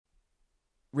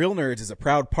Real Nerds is a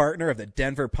proud partner of the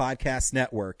Denver Podcast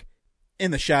Network.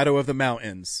 In the shadow of the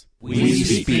mountains, we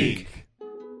speak.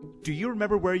 Do you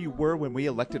remember where you were when we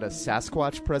elected a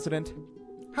Sasquatch president?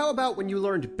 How about when you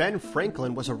learned Ben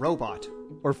Franklin was a robot?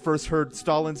 Or first heard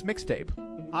Stalin's mixtape?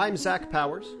 I'm Zach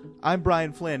Powers. I'm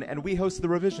Brian Flynn, and we host The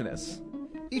Revisionists.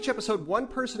 Each episode, one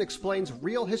person explains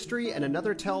real history and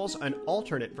another tells an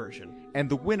alternate version. And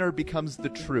the winner becomes the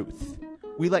truth.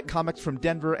 We let comics from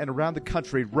Denver and around the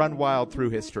country run wild through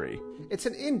history. It's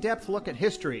an in-depth look at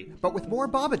history, but with more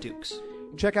Babadooks.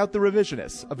 Check out The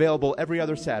Revisionists, available every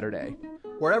other Saturday.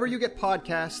 Wherever you get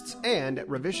podcasts and at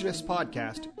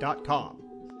revisionistpodcast.com.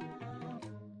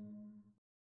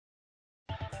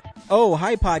 Oh,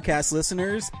 hi, podcast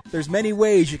listeners. There's many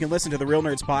ways you can listen to the Real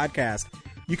Nerds podcast.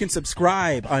 You can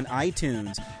subscribe on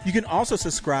iTunes. You can also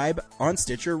subscribe on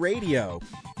Stitcher Radio.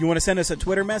 You want to send us a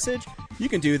Twitter message? You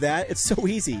can do that. It's so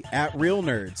easy, at Real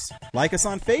Nerds. Like us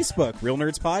on Facebook, Real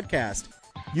Nerds Podcast.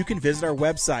 You can visit our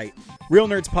website,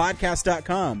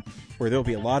 realnerdspodcast.com, where there'll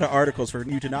be a lot of articles for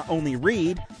you to not only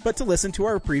read, but to listen to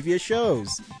our previous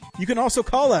shows. You can also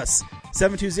call us,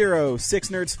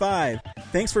 720-6nerds5.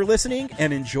 Thanks for listening,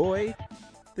 and enjoy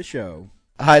the show.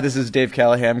 Hi, this is Dave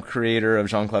Callahan, creator of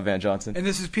Jean-Claude Van Johnson. And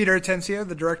this is Peter Atencio,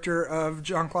 the director of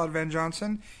Jean-Claude Van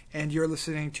Johnson, and you're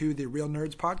listening to the Real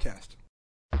Nerds Podcast.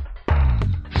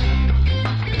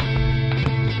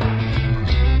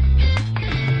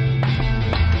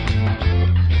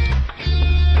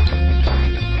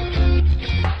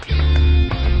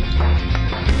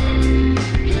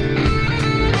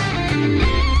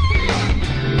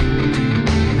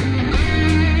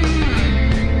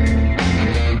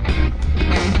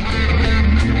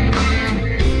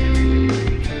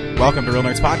 Welcome to Real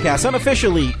Nerds Podcast,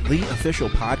 unofficially the official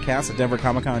podcast at Denver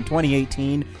Comic Con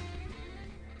 2018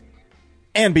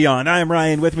 and beyond. I am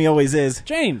Ryan. With me always is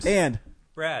James and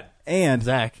Brad and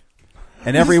Zach.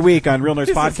 And every week on Real Nerds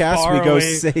Podcast, we go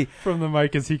say from the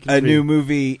mic as he can a new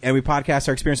movie and we podcast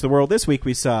our experience of the world. This week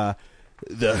we saw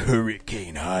The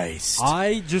Hurricane Heist.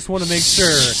 I just want to make sure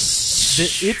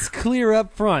that it's clear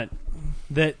up front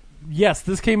that yes,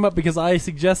 this came up because I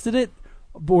suggested it.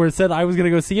 Or said I was going to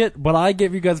go see it, but I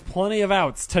give you guys plenty of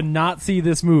outs to not see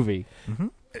this movie. Mm-hmm.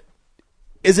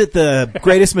 Is it the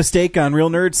greatest mistake on Real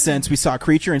Nerds since we saw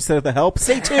Creature instead of The Help?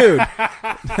 Stay tuned.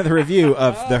 The review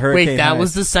of The Hurricane Wait, that Heist.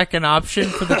 was the second option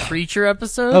for the Creature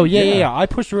episode? Oh, yeah. I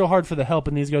pushed real hard for The Help,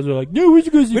 and these guys were like, no, we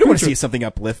should go see We don't want to Creature. see something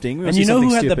uplifting. And you know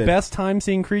who had the best time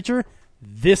seeing Creature?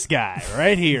 This guy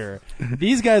right here.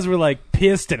 These guys were like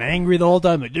pissed and angry the whole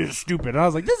time. Like, this is stupid. And I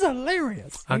was like, this is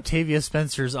hilarious. Octavia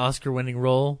Spencer's Oscar-winning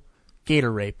role,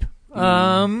 Gator Rape.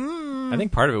 I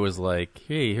think part of it was like,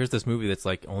 hey, here's this movie that's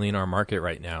like only in our market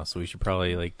right now, so we should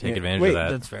probably like take advantage of that.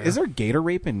 That's fair. Is there gator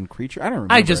rape in Creature? I don't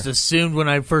remember. I just assumed when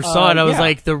I first saw it, I was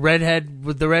like, the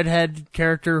redhead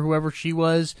character, whoever she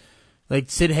was, like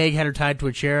Sid Haig had her tied to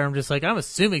a chair. I'm just like, I'm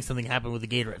assuming something happened with the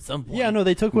gator at some point. Yeah, no,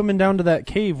 they took women down to that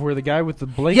cave where the guy with the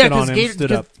blanket on him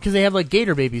stood up. Because they have like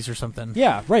gator babies or something.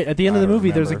 Yeah, right. At the end of the movie,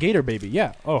 remember. there's a gator baby.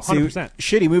 Yeah. Oh, 100%.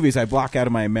 Shitty movies I block out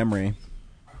of my memory.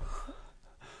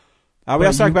 We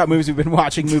also talk about movies we've been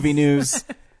watching, movie news,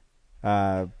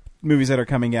 movies that are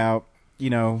coming out. You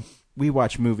know, we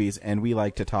watch movies and we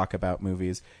like to talk about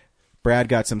movies. Brad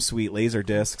got some sweet laser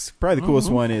discs. Probably the coolest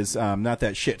one is not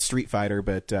that shit Street Fighter,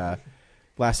 but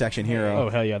Last Action Hero. Oh,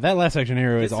 hell yeah. That Last Action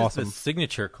Hero is awesome. This is the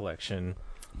signature collection,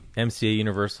 MCA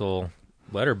Universal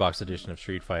Letterbox edition of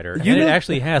Street Fighter. You and know- it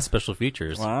actually has special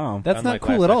features. Wow. That's not Unlike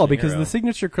cool Last at all Action because Hero. the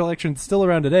signature collection's still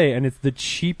around today and it's the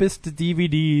cheapest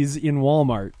DVDs in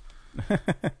Walmart. It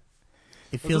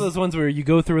Those are feels those ones where you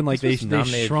go through and like This they was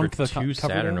nominated shrunk for the two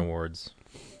cover Saturn down. Awards.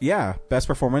 Yeah, best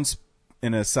performance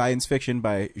in a science fiction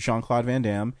by Jean-Claude Van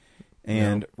Damme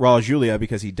and Raul Julia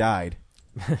because he died.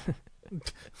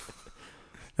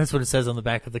 that's what it says on the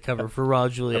back of the cover for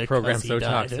Raul Julia. A program 'cause he so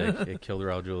died. toxic it killed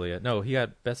Raul Julia. No, he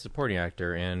got Best Supporting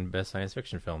Actor and Best Science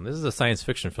Fiction Film. This is a science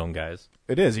fiction film, guys.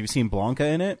 It is. Have you seen Blanca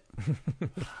in it?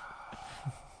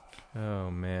 Oh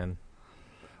man.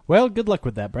 Well, good luck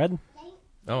with that, Brad.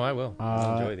 Oh, I will.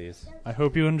 I'll enjoy these. I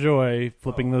hope you enjoy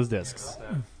flipping those discs.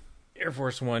 Air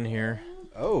Force One here.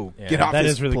 Oh, Yeah, get off that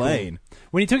this is really plane.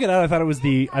 When he took it out, I thought it was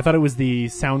the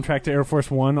soundtrack to Air Force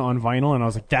One on vinyl, and I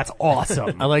was like, "That's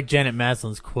awesome." I like Janet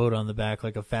Maslin's quote on the back,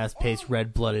 like a fast-paced,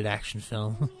 red-blooded action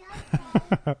film.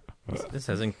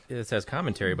 This has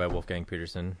commentary by Wolfgang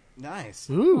Peterson. Nice.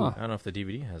 Ooh. I don't know if the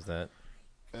DVD has that.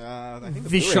 I think the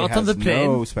The Blu-ray shot on has the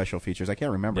plane. no special features. I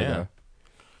can't remember, Yeah. though.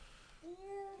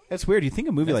 That's weird. You think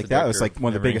a movie That's like the that was director like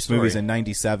one of the of Neverending biggest movies Story. in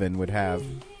 '97 would have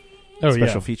Oh special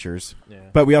yeah. features. Yeah.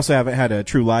 But we also haven't had a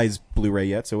True Lies Blu-ray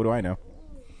yet, so what do I know?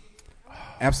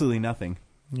 Absolutely nothing.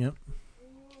 Yep.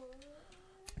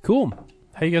 Cool.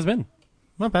 How you guys been?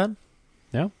 Not bad.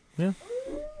 Yeah?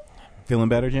 Feeling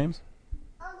better, James?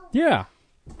 Yeah.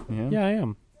 Yeah, I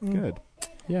am. Good.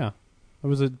 Yeah. It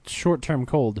was a short-term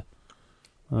cold.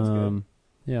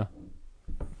 Yeah.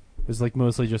 It was like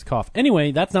mostly just cough.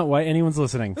 Anyway, that's not why anyone's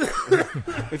listening.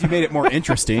 If you made it more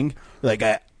interesting, like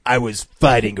I was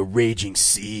fighting a raging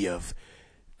sea of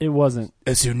It wasn't.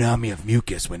 a tsunami of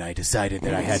mucus when I decided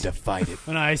that I had to fight it.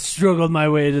 And I struggled my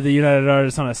way to the United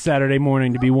Artists on a Saturday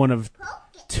morning to be one of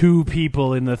 2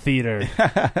 people in the theater.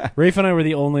 Rafe and I were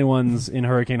the only ones in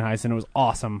Hurricane Heist, and it was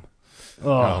awesome.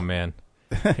 Oh man.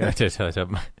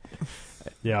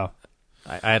 Yeah.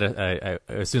 I had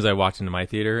as soon as I walked into my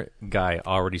theater, guy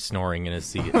already snoring in his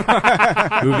seat.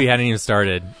 Movie hadn't even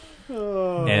started,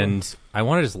 and I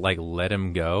wanted to just like let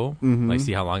him go, like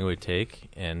see how long it would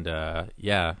take. And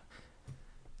yeah,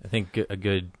 I think a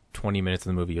good 20 minutes of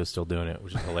the movie he was still doing it,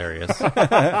 which is hilarious.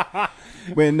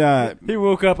 When He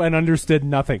woke up and understood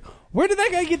nothing. Where did that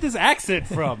guy get this accent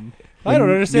from? I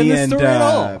don't understand me this and, story at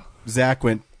all. Zach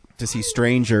went to see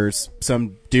Strangers.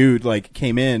 Some dude like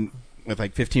came in with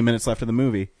like 15 minutes left of the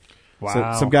movie.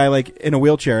 Wow. So, some guy like in a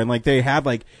wheelchair, and like they had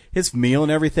like his meal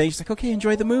and everything. He's like, okay,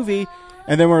 enjoy the movie.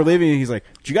 And then we're leaving, and he's like,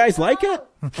 "Did you guys like it?"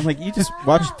 I'm like, "You just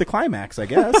watched the climax, I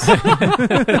guess."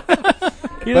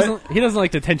 He doesn't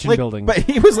like the tension Like, building. but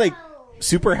he was like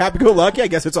super happy-go-lucky. I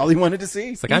guess that's all he wanted to see.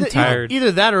 It's like I'm tired.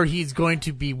 Either that or he's going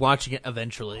to be watching it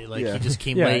eventually. Like Yeah. he just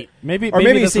came yeah, late. Maybe he's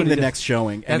that's seeing what the he did. next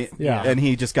showing, and Yeah.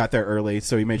 he just got there early,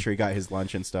 so he made sure he got his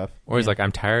lunch and stuff. Or he's like,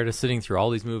 I'm tired of sitting through all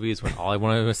these movies when all I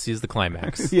want to see is the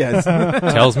climax. Yes.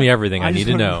 Tells me everything I need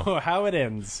just to wanna know. how it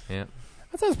ends. Yeah,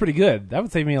 That sounds pretty good. That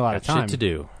would save me a lot of got time shit to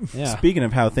do. Yeah. Speaking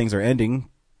of how things are ending,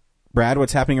 Brad,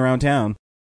 what's happening around town?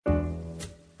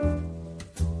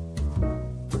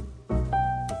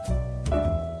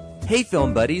 Hey,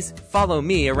 film buddies, follow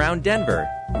me around Denver.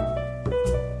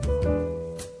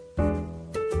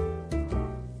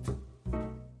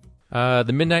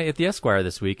 The Midnight at the Esquire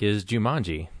this week is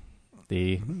Jumanji,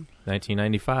 the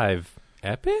 1995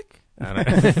 epic. I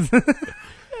don't know.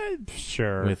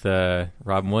 Sure. With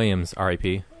Robin Williams,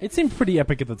 R.I.P. It seemed pretty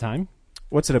epic at the time.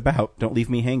 What's it about? Don't leave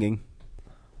me hanging.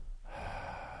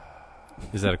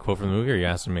 Is that a quote from the movie, or are you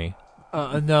asking me?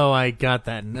 No, I got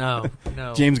that. No.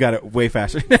 James got it way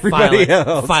faster than everybody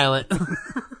else. File it.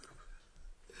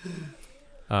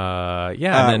 Yeah.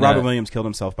 And then, Robin Williams killed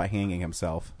himself by hanging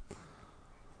himself.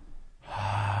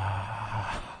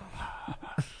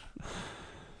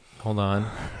 Hold on,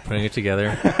 putting it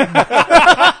together.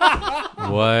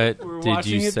 What did you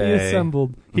Watching say? it be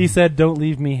assembled. He said, "Don't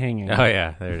leave me hanging." Oh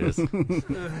yeah, there it is.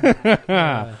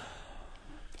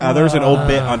 There was an old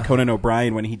bit on Conan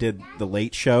O'Brien when he did the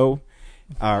Late Show,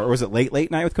 or was it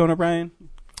Late Night with Conan O'Brien?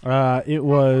 It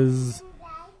was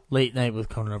Late Night with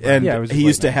Conan O'Brien. And Yeah, it was he just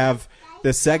used Late to have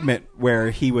this segment where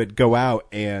he would go out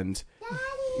and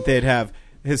they'd have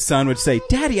his son would say,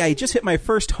 "Daddy, I just hit my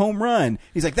first home run."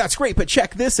 He's like, "That's great, but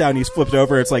check this out." And he's flipped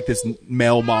over. It's like this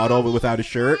male model but without a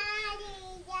shirt.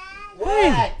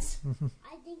 What?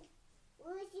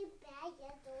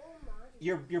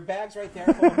 Your bag's right there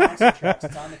full of monster trucks.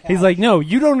 It's on the couch. He's like, "No,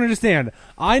 you don't understand.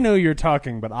 I know you're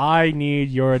talking, but I need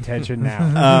your attention now."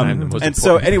 I'm the most And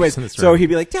so, important anyways, person in this so room. he'd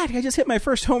be like, "Daddy, I just hit my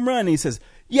first home run." And he says,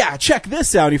 "Yeah, check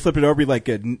this out." And he flipped it over, be like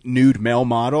a nude male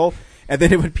model, and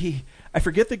then it would be, I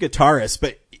forget the guitarist,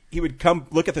 but he would come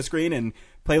look at the screen and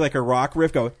play like a rock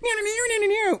riff, go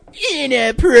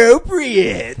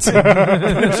inappropriate.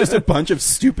 And it was just a bunch of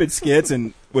stupid skits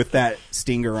and with that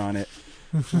stinger on it.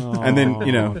 And then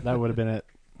that would have been it.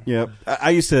 Yep.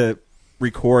 I used to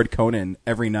record Conan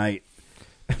every night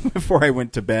before I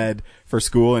went to bed for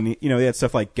school. And, they had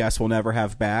stuff like Guess We'll Never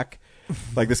Have Back.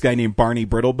 Like this guy named Barney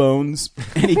Brittlebones.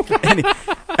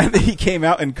 And he came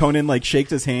out and Conan like shaked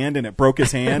his hand and it broke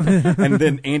his hand. And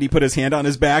then Andy put his hand on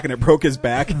his back and it broke his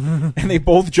back. And they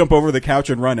both jump over the couch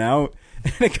and run out.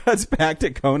 And it cuts back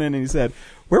to Conan and he said,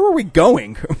 "Where were we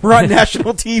going? We're on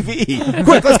national TV.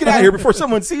 Quick, let's get out of here before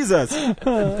someone sees us."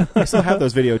 I still have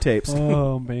those videotapes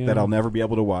Oh man, that I'll never be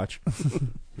able to watch.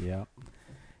 Yeah,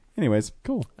 Anyways,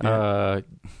 cool. Yeah,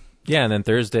 and then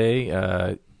Thursday,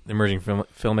 Emerging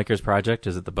Filmmakers Project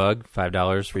is at the Bug.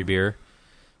 $5 free beer.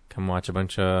 Come watch a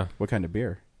bunch of what kind of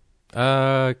beer?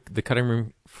 the Cutting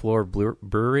Room Floor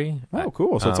Brewery. Oh,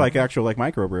 cool. So it's like actual like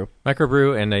microbrew.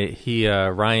 Microbrew, and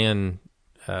Ryan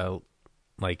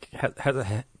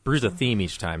brews a theme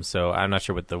each time. So I'm not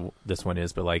sure what this one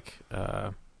is, but like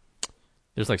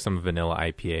there's like some vanilla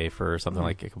IPA for something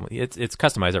like it's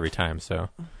customized every time. So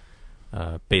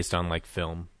based on like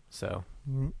film. So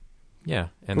yeah,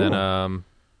 and Cool. then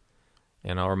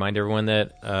and I'll remind everyone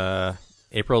that March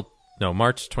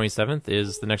 27th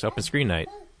is the next open screen night.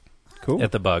 Cool.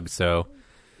 at the Bug. So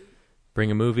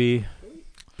bring a movie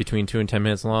between 2 and 10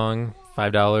 minutes long,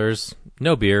 $5.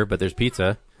 No beer, but there's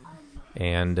pizza.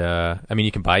 And,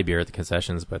 you can buy beer at the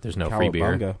concessions, but there's no free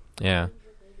beer. Cowabunga. Yeah.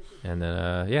 And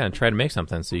then, and try to make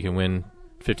something so you can win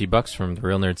 $50 from the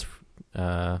Real Nerds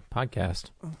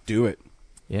podcast. Do it.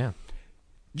 Yeah.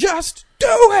 Just do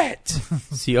it!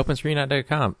 See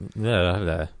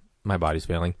OpenScreenNight.com. My body's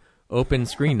failing.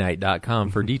 OpenScreenNight.com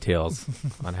for details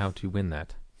on how to win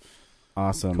that.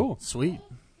 Awesome. Cool. Sweet.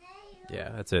 Yeah,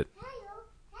 that's it.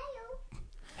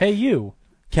 Hey, you.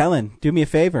 Kellen, do me a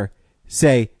favor.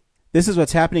 Say, this is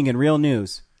what's happening in real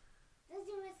news.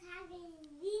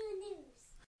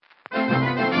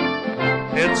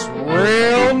 It's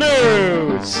real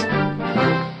news.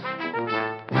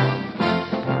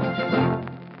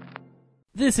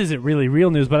 This isn't really real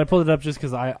news, but I pulled it up just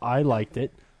because I liked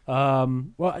it. Well,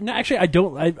 no, actually, I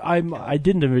don't. I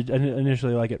didn't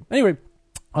initially like it. Anyway,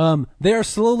 they are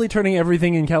slowly turning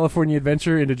everything in California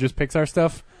Adventure into just Pixar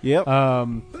stuff. Yep.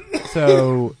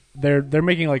 So they're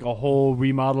making like a whole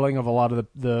remodeling of a lot of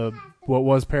the what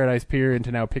was Paradise Pier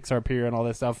into now Pixar Pier and all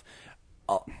this stuff.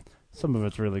 Some of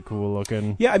it's really cool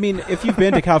looking. Yeah, I mean, if you've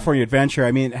been to California Adventure,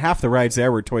 I mean, half the rides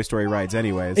there were Toy Story rides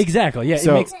anyways. Exactly, yeah,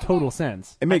 So- it makes total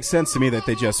sense. It makes sense to me that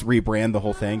they just rebrand the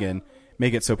whole thing and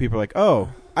make it so people are like, oh,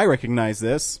 I recognize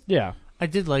this. Yeah. I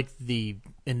did like the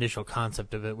initial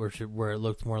concept of it, where it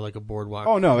looked more like a boardwalk.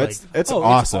 Oh, no, like, it's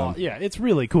awesome. Yeah, it's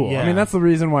really cool. Yeah. I mean, that's the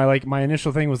reason why like my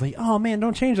initial thing was like, oh man,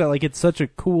 don't change that. Like, it's such a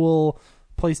cool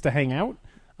place to hang out.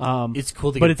 It's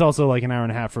cool to but get- it's also like an hour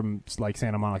and a half from like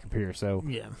Santa Monica Pier, so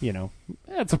Yeah.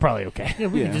 It's probably okay. Yeah,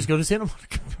 we Yeah. can just go to Santa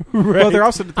Monica. Right. Well, they're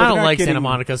also. I don't not like getting, Santa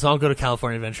Monica, so I'll go to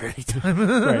California Adventure anytime.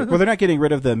 Right. Well, they're not getting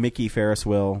rid of the Mickey Ferris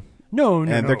wheel, No,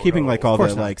 and they're keeping like all of the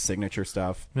course not. like signature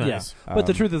stuff. Nice. Yeah, but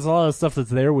the truth is, a lot of the stuff that's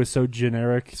there was so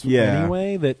generic Yeah.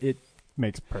 anyway that it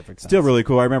makes perfect sense. Still really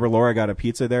cool. I remember Laura got a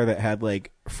pizza there that had like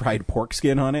fried pork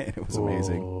skin on it. It was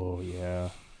amazing. Oh yeah,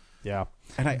 yeah.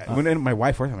 And when my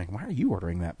wife ordered, I'm like, why are you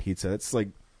ordering that pizza? That's like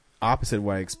opposite of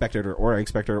what I expected, or I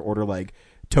expected her to order like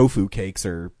tofu cakes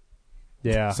or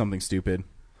Yeah. something stupid.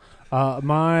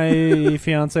 My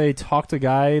fiance talked a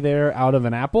guy there out of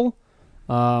an apple.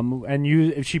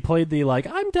 And she played the like,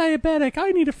 I'm diabetic,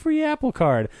 I need a free Apple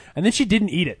card, and then she didn't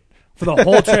eat it for the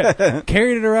whole trip.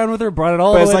 Carried it around with her, brought it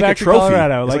all But the it's way like a back to trophy.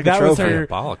 Colorado. It's Like like a that was trophy. her.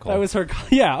 Diabolical. That was her.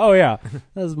 Yeah. Oh yeah.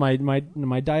 That was my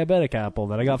diabetic apple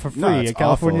that I got for free No, it's at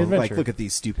California awful. Adventure. Like, look at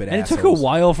these stupid and assholes. it took a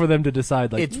while for them to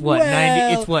decide. Like, It's what well,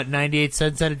 90. It's what 98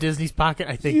 cents out of Disney's pocket.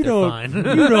 I think you they're don't. fine.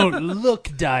 You don't look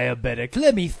diabetic.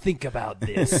 Let me think about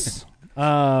this.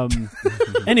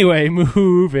 Anyway,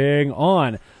 moving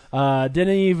on.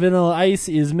 Denny Vanilla Ice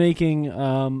is making.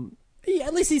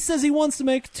 At least he says he wants to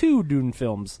make 2 Dune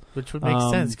films. Which would make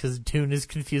sense because Dune is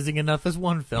confusing enough as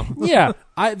one film. Yeah,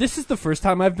 this is the first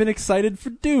time I've been excited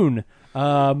for Dune.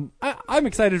 I'm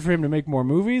excited for him to make more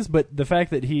movies, but the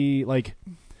fact that he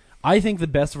I think the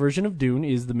best version of Dune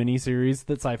is the miniseries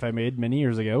that Sci-Fi made many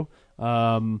years ago.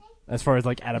 As far as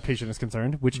like adaptation is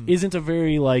concerned, which isn't a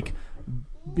very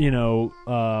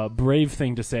brave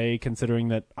thing to say, considering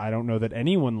that I don't know that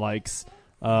anyone likes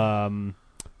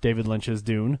David Lynch's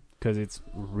Dune because it's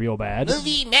real bad.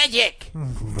 Movie magic.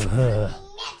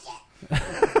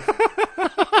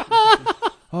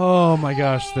 Oh my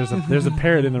gosh, there's a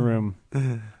parrot in the room.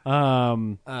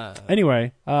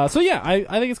 Anyway, so yeah, I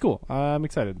think it's cool. I'm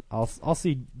excited. I'll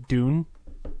see Dune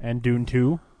and Dune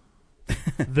 2.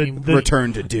 The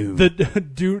Return to Dune. The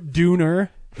Duner.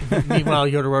 Meanwhile,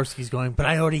 Jodorowsky's going, but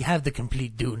I already have the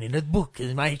complete Dune in a book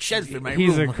in my shelf in my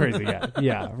He's room. a crazy guy.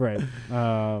 Yeah, right.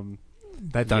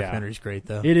 That documentary's great,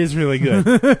 though. It is really good.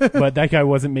 But that guy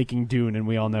wasn't making Dune, and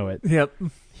we all know it. Yep.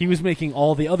 He was making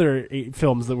all the other 8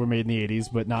 films that were made in the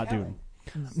 80s, but not Dune.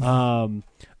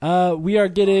 We are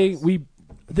getting...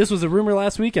 This was a rumor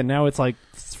last week, and now it's like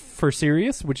for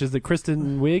serious, which is that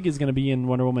Kristen Wiig is going to be in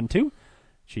Wonder Woman 2.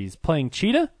 She's playing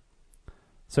Cheetah.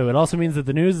 So it also means that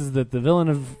the news is that the villain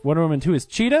of Wonder Woman 2 is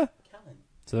Cheetah.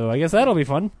 So I guess that'll be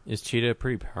fun. Is Cheetah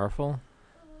pretty powerful?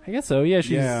 I guess so. Yeah,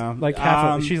 she's like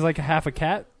she's like half a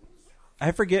cat.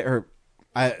 I forget her.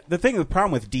 The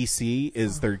problem with DC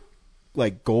is their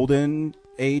like golden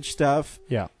age stuff.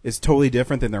 Yeah. Is totally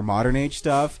different than their modern age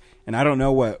stuff, and I don't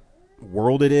know what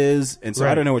world it is, and so I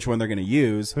Right. don't know which one they're going to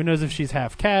use. Who knows if she's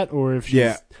half cat or if she's...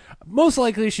 Yeah. Most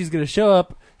likely she's going to show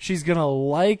up, she's going to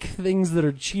like things that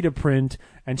are cheetah print,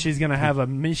 and she's going to have a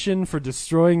mission for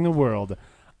destroying the world.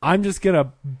 I'm just going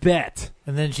to bet.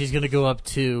 And then she's going to go up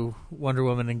to Wonder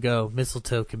Woman and go,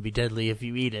 mistletoe can be deadly if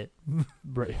you eat it.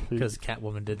 Right. Because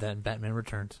Catwoman did that in Batman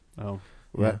Returns. Oh.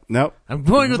 What? Nope. I'm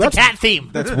going with the cat theme.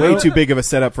 That's way too big of a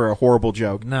setup for a horrible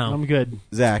joke. No. I'm good.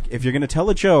 Zach, if you're going to tell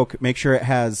a joke, make sure it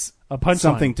has A punchline.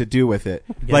 something to do with it.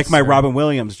 Yes, like my sir. Robin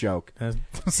Williams joke.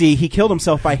 See, he killed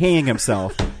himself by hanging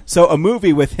himself. So a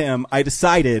movie with him, I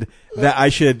decided that I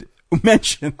should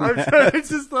mention that. I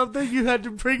just love that you had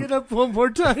to bring it up one more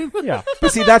time. Yeah.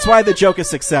 But see, that's why the joke is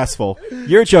successful.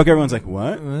 Your joke, everyone's like,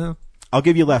 what? Well, I'll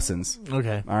give you lessons.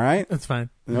 okay. All right? That's fine.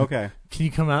 Okay. Can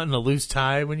you come out in a loose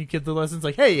tie when you give the lessons?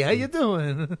 Like, hey, how you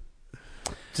doing?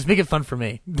 Just make it fun for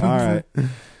me. All right.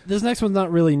 This next one's not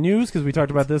really news because we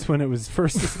talked about this when it was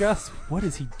first discussed. What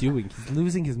is he doing? He's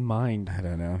losing his mind. I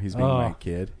don't know. He's being Oh. my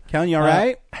kid. Kellen, you all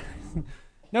right?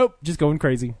 Nope, just going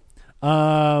crazy.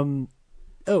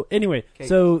 Anyway,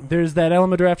 so there's that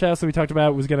Alamo Draft House that we talked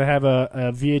about was going to have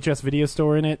a VHS video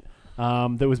store in it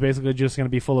that was basically just going to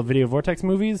be full of Video Vortex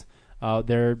movies.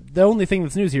 The only thing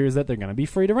that's news here is that they're going to be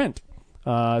free to rent.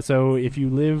 So if you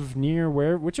live near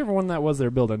whichever one that was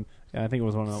they're building, I think it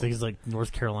was one of I them. think it's like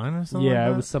North Carolina or something. Yeah, like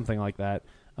it that. was something like that.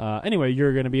 Anyway,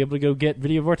 you're going to be able to go get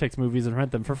Video Vortex movies and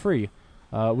rent them for free,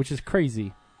 which is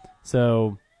crazy.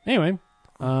 So anyway,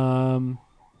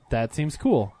 that seems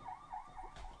cool.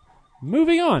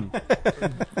 Moving on.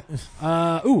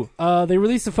 They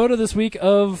released a photo this week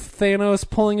of Thanos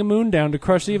pulling a moon down to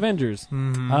crush the Avengers.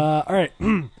 Mm-hmm. All right.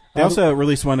 They also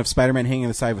released one of Spider-Man hanging on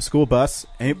the side of a school bus.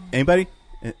 Anybody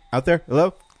out there?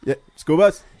 Hello? Yeah, school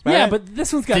bus? Yeah, Spider-Man? but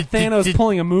this one's got Did- Thanos did-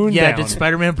 pulling a moon Yeah, down. did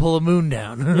Spider-Man pull a moon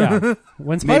down? Yeah.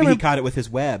 When Maybe Spider-Man he caught it with his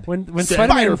web. when Spider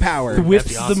Spider-Man power. whips That'd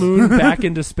be the awesome. moon back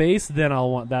into space, then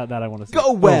I'll want that I want to see.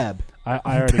 Go web! I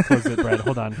already closed it, Brad.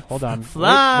 Hold on.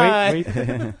 Fly.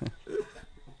 Wait.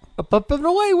 Up and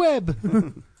away,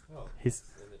 web.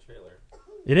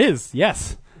 It is,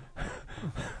 yes.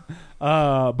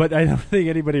 But I don't think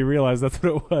anybody realized that's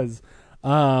what it was.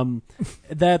 I'm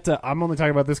only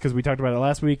talking about this because we talked about it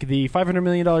last week. The $500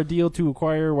 million deal to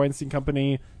acquire Weinstein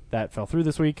Company that fell through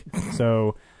this week.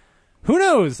 So who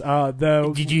knows?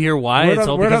 Did you hear why? Word, It's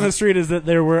all word on because the street is that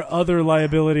there were other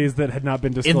liabilities that had not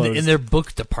been disclosed. in their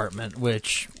book department,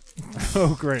 which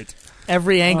oh, great.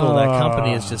 every angle of that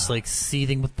company is just like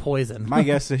seething with poison. My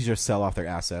guess is just sell off their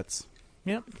assets.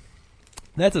 Yep.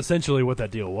 That's essentially what that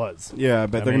deal was. Yeah,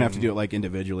 but I they're going to have to mean- do it like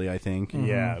individually, I think.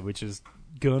 Yeah, which is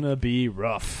gonna be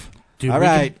rough. Dude, All we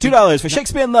right, could- $2 for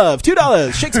Shakespeare in Love.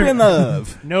 $2, Shakespeare in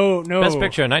Love. No. Best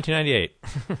Picture, 1998.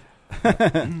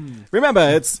 Remember,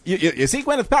 it's you see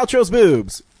Gwyneth Paltrow's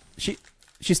boobs. She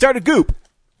started Goop.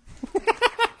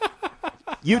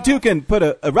 You too can put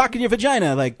a rock in your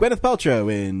vagina like Gwyneth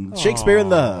Paltrow in Shakespeare in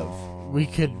Love. we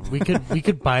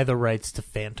could buy the rights to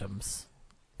Phantoms.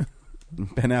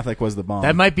 Ben Affleck was the bomb.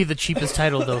 That might be the cheapest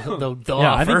title they'll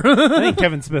Yeah, I offer. think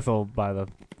Kevin Smith will buy the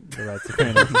rights to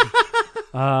Phantom.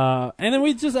 And then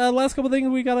we just last couple things,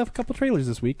 we got a couple trailers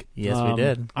this week. Yes, we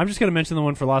did. I'm just gonna mention the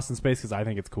one for Lost in Space because I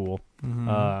think it's cool.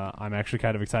 I'm actually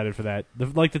kind of excited for that.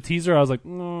 The teaser, I was like,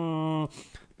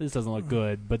 this doesn't look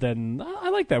good, but then I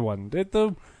like that one.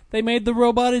 They made the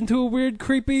robot into a weird,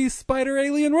 creepy spider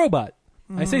alien robot.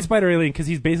 I say spider alien because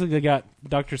he's basically got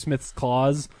Dr. Smith's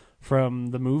claws from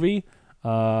the movie.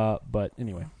 But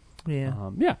anyway, Yeah.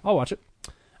 I'll watch it.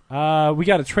 We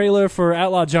got a trailer for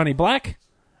Outlaw Johnny Black,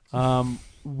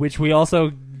 which we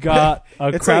also got a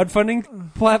It's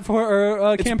crowdfunding platform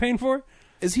or campaign for.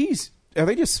 Are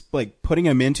they just like putting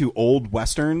him into old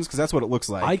westerns? Because that's what it looks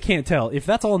like. I can't tell if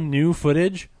that's all new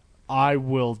footage. I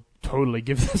will totally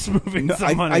give this movie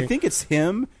some money. I think it's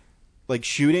him, like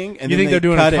shooting, and You then think they they're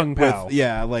doing cut a it Kung Pao? with,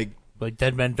 yeah, like Like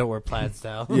Dead Men Don't Wear Plaid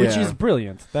style. Yeah. which is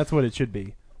brilliant. That's what it should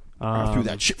be. threw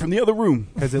that shit from the other room.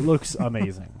 Because it looks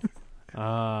amazing.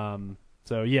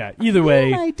 So yeah, either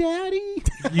way, My daddy.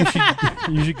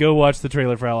 you should go watch the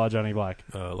trailer for Outlaw Johnny Black.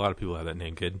 A lot of people have that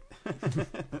name, kid.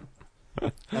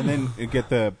 And then get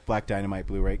the Black Dynamite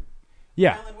Blu-ray.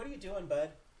 Yeah, Alan, what are you doing, bud?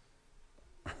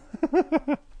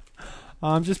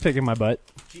 I'm just picking my butt.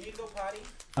 Do you need to go potty?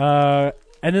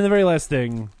 And then the very last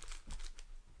thing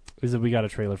is that we got a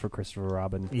trailer for Christopher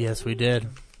Robin, Yes, we did.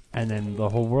 and then the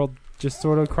whole world just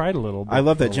sort of cried a little bit. I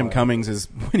love for that a Jim while. Cummings is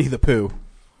Winnie the Pooh.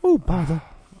 Oh, bother.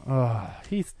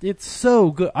 It's so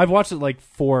good. I've watched it like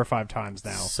 4 or 5 times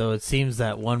now. So it seems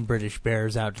that one British bear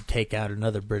is out to take out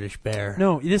another British bear.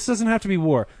 No, this doesn't have to be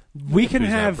war. We can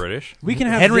Who's not have British? We can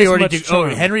have Henry this already much charm.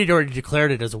 Henry already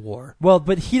declared it as a war. Well,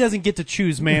 but he doesn't get to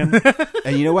choose, man.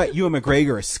 And you know what? Ewan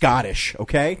McGregor is Scottish,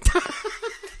 okay?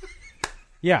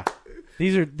 Yeah.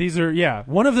 These are yeah.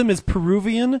 One of them is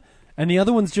Peruvian and the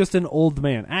other one's just an old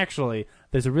man. Actually,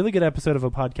 there's a really good episode of a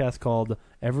podcast called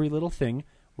Every Little Thing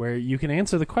where you can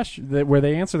answer the question where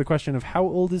they answer the question of how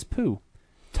old is Pooh.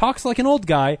 Talks like an old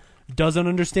guy, Doesn't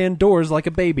understand doors like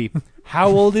a baby. How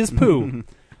old is Pooh?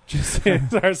 Just saying.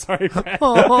 Sorry, Brad.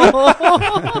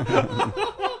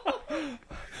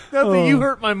 Nothing. You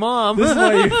hurt my mom. This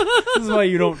is why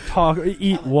you don't talk or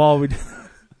eat while we.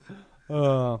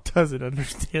 Doesn't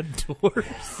understand doors.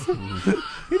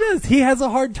 He does. He has a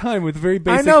hard time with very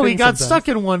basic. I know. He things got sometimes. stuck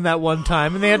in one that one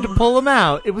time, and they had to pull him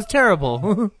out. It was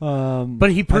terrible.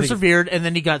 But he persevered, and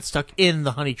then he got stuck in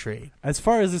the honey tree. As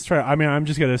far as this trailer, I mean, I'm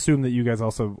just gonna assume that you guys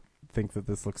also think that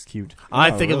this looks cute.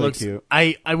 I think really it looks cute.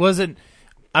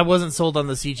 I wasn't sold on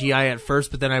the CGI at first,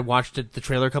 but then I watched the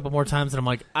trailer a couple more times, and I'm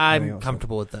like, I'm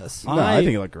comfortable with this. No, I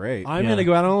think it looked great. I'm going to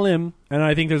go out on a limb, and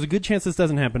I think there's a good chance this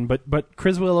doesn't happen. But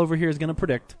Criswell over here is going to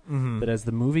predict that as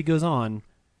the movie goes on,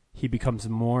 he becomes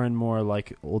more and more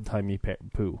like old timey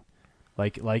Pooh.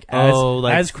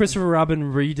 As Christopher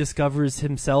Robin rediscovers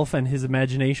himself and his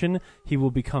imagination, he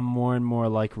will become more and more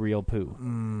like real Pooh,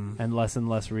 and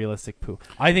less realistic Pooh.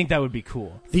 I think that would be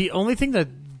cool. The only thing that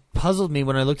puzzled me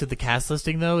when I looked at the cast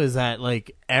listing, though, is that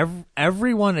like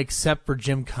everyone except for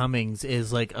Jim Cummings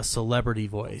is like a celebrity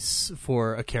voice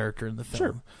for a character in the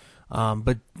film. Sure.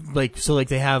 But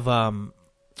they have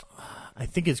I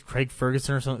think it's Craig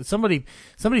Ferguson or something.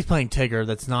 Somebody's playing Tigger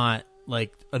that's not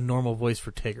like a normal voice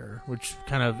for Tigger, which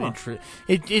kind of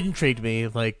it intrigued me.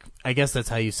 Like, I guess that's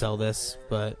how you sell this,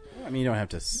 but I mean, you don't have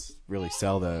to really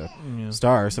sell the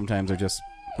star. Sometimes they're just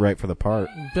right for the part.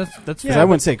 That's fair. I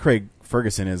wouldn't say Craig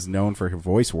Ferguson is known for her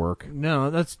voice work. No,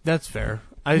 that's fair.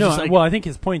 I think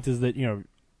his point is that,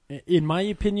 in my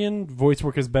opinion, voice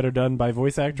work is better done by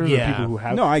voice actors or people who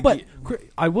have.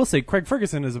 I will say Craig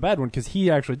Ferguson is a bad one because he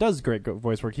actually does great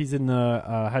voice work. He's in the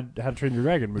How to Train Your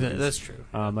Dragon movies. That's true.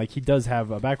 He does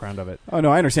have a background of it. Oh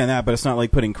no, I understand that, but it's not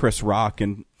like putting Chris Rock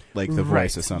in like the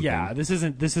voice of something. Yeah, this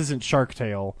isn't Shark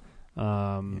Tale.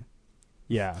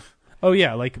 Yeah. Oh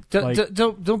yeah,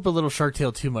 don't belittle Shark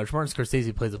Tale too much. Martin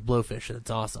Scorsese plays a blowfish, and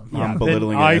it's awesome. Yeah, I'm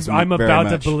belittling it. I'm very about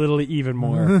much. to belittle it even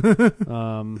more.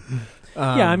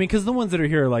 I mean, because the ones that are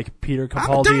here are like Peter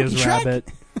Capaldi as Rabbit.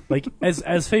 Like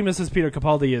as famous as Peter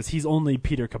Capaldi is, he's only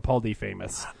Peter Capaldi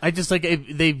famous. I just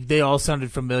they all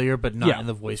sounded familiar, but not in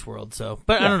the voice world. So,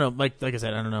 but I don't know. Like I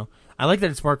said, I don't know. I like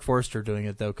that it's Mark Forster doing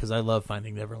it though, because I love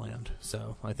Finding Neverland.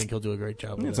 So I think he'll do a great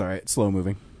job. With It's it. all right. Slow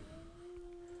moving.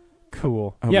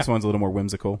 Cool. I hope this one's a little more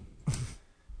whimsical.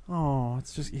 Oh,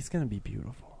 it's gonna be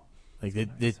beautiful. Like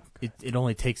it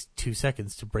only takes 2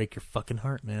 seconds to break your fucking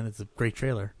heart, man. It's a great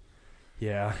trailer.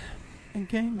 Yeah.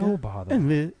 No bother.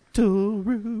 And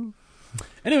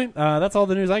Anyway, that's all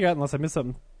the news I got, unless I missed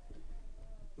something.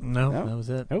 No, that was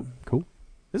it. Oh, cool.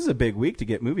 This is a big week to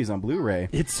get movies on Blu-ray.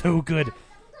 It's so good.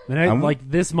 And like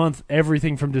this month,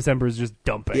 everything from December is just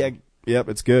dumping. Yeah. Yep,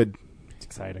 it's good. It's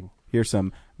exciting. Here's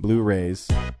some Blu-rays.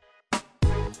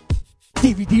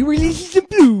 DVD releases and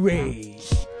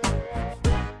Blu-rays.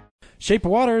 Shape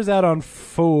of Water is out on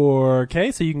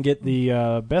 4K, so you can get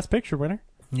the Best Picture winner.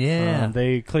 Yeah.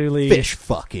 They clearly Fish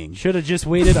fucking. should have just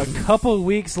waited a couple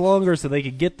weeks longer so they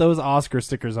could get those Oscar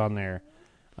stickers on there.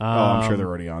 I'm sure they're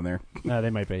already on there. They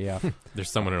might be, yeah. There's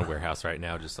someone in a warehouse right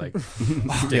now just like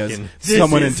Yes. sticking.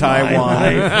 Someone in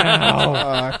Taiwan.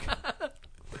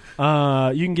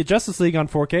 You can get Justice League on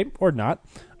 4K or not.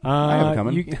 I have it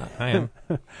coming. I am.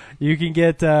 You can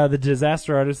get The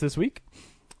Disaster Artist this week.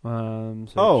 So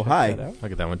check hi. that out. I'll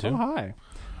get that one too. Oh, hi.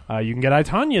 You can get I,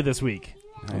 Tonya this week.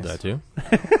 I'll do that too.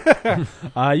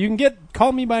 You can get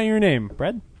Call Me By Your Name,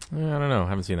 Brad. I don't know. I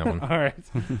haven't seen that one. All right.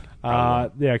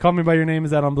 Call Me By Your Name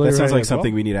is that on Blu-ray. That sounds like as well?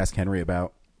 something we need to ask Henry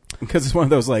about. Because it's one of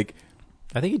those, like,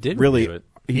 I think he did really. review it.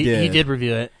 He did. He did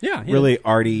review it. Yeah. Really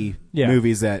arty Yeah.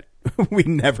 movies that we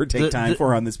never take time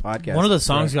for on this podcast. One of the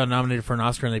songs got nominated for an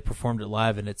Oscar, and they performed it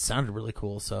live, and it sounded really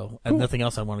cool. So, and nothing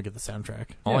else. I want to get the soundtrack.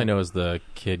 All I know is the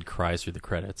kid cries through the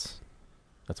credits.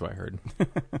 That's what I heard.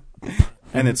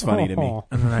 And it's funny to me.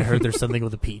 And then I heard there's something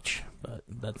with a peach, but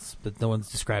no one's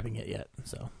describing it yet.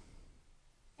 So,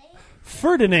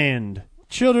 Ferdinand,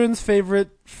 children's favorite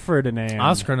Ferdinand.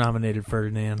 Oscar nominated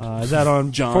Ferdinand. Is that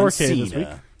on John 4K Cena. this week?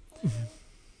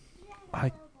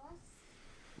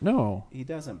 No. He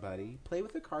doesn't, buddy. Play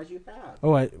with the cards you have.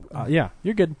 Oh, yeah,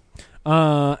 you're good.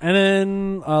 And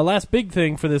then last big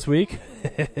thing for this week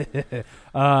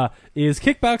is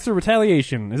Kickboxer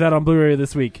Retaliation. Is that on Blu-ray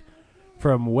this week?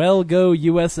 From Well Go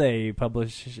USA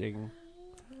Publishing.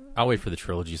 I'll wait for the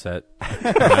trilogy set.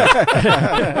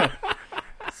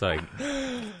 So I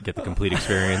get the complete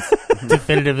experience.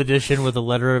 Definitive edition with a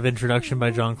letter of introduction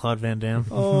by Jean-Claude Van Damme.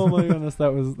 Oh my goodness,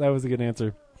 that was a good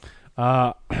answer.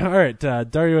 All right,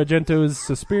 Dario Argento's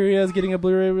Suspiria is getting a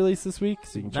Blu-ray release this week.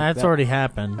 So you can check That's that. already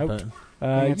happened. Oh. But,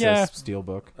 It's yeah. a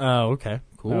Steelbook. oh, okay.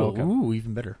 Cool. Oh, okay. Ooh,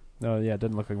 even better. Oh, yeah, it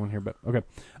doesn't look like one here, but okay.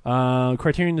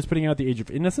 Criterion is putting out The Age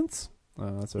of Innocence.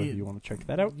 So if you want to check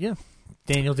that out. Yeah.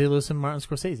 Daniel Day-Lewis and Martin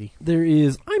Scorsese. There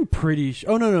is, I'm pretty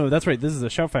oh, no, that's right. This is a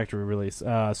Shout Factory release.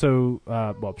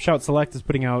 Shout Select is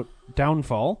putting out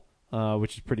Downfall,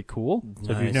 which is pretty cool.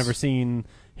 So if you've never seen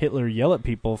Hitler yell at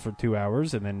people for 2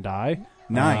 hours and then die,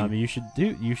 9. You should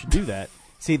do that.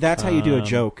 See, that's how you do a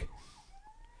joke.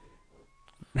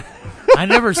 I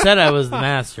never said I was the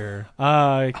master.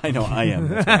 I know I am.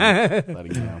 That's why I'm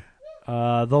letting you know.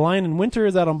 The Lion in Winter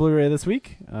is out on Blu-ray this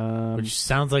week, which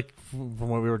sounds like from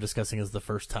what we were discussing is the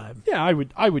first time. Yeah,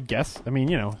 I would guess. I mean,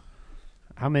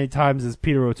 how many times is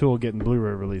Peter O'Toole getting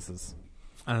Blu-ray releases?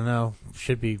 I don't know.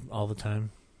 Should be all the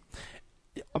time.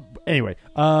 Anyway,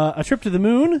 A Trip to the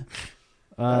Moon.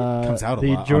 Comes out a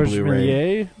the lot George on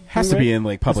Blu-ray. Méliès Has to be in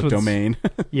public domain.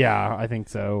 Yeah, I think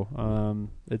so.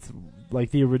 It's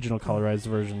like the original colorized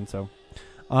version. So,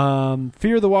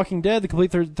 Fear the Walking Dead, the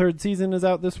complete third season is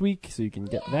out this week, so you can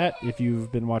get that if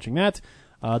you've been watching that.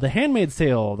 The Handmaid's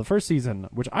Tale, the first season,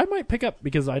 which I might pick up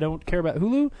because I don't care about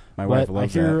Hulu. My wife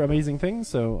loves I hear that. amazing things,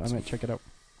 so I might check it out.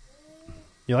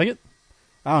 You like it?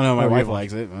 I don't know. My wife really?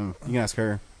 likes it. You can ask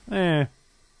her. I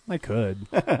could.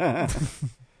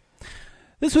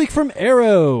 This week from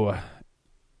Arrow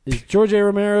is George A.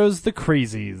 Romero's The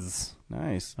Crazies.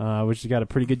 Nice. Which has got a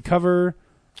pretty good cover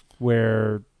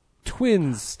where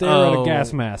twins stare at a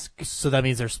gas mask. So that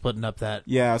means they're splitting up that.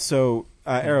 Yeah, so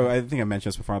Arrow, I think I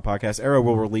mentioned this before on the podcast, Arrow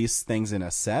will release things in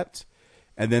a set,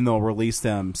 and then they'll release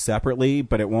them separately,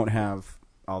 but it won't have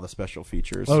all the special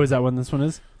features. Oh, is that what this one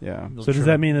is? Yeah. So does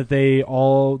that mean that they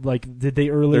all, did they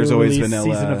earlier There's always release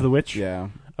vanilla. Season of the Witch? Yeah.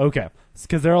 Okay.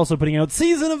 Because they're also putting out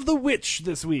Season of the Witch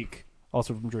this week,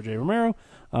 also from George A. Romero,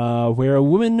 where a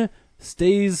woman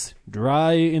stays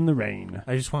dry in the rain.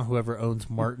 I just want whoever owns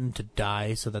Martin to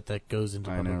die so that goes into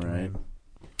public domain.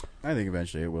 I think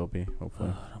eventually it will be,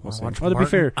 hopefully. We'll see. To be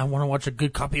fair, I want to watch a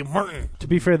good copy of Martin. To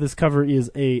be fair, this cover is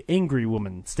a angry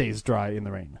woman stays dry in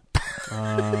the rain.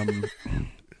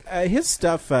 His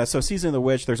stuff, so Season of the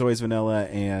Witch, There's Always Vanilla,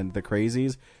 and The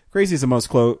Crazies.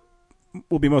 Crazies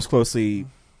will be most closely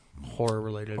horror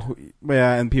related.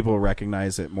 Yeah, and people will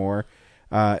recognize it more.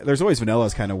 There's Always Vanilla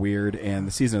is kind of weird, and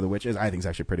the Season of the Witch I think is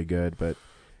actually pretty good, but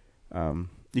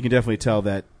you can definitely tell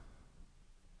that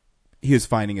he was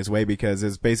finding his way because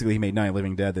it's basically he made Night of the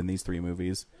Living Dead than these 3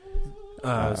 movies.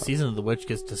 Season of the Witch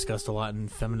gets discussed a lot in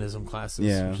feminism classes,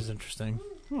 which is interesting.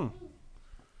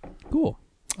 Cool.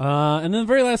 And then the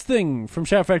very last thing from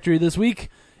Shout Factory this week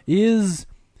is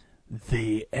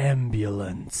The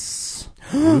Ambulance.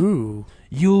 Ooh.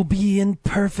 You'll be in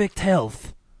perfect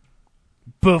health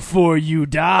before you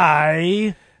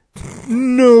die.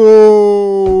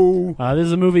 No. This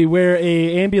is a movie where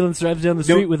a ambulance drives down the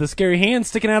street with a scary hand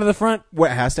sticking out of the front.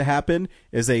 What has to happen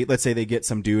is let's say they get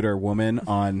some dude or woman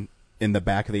in the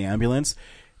back of the ambulance,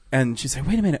 and she's like,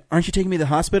 "Wait a minute, aren't you taking me to the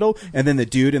hospital?" And then the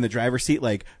dude in the driver's seat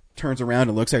turns around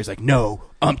and looks at her. He's like, "No,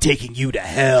 I'm taking you to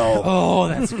hell." Oh,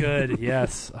 that's good.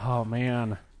 Yes. Oh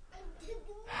man.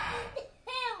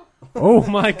 Oh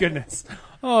my goodness.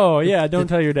 Oh yeah. Don't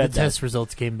tell your dad. The test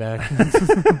results came back.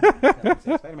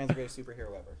 Spider-Man's a great superhero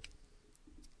ever.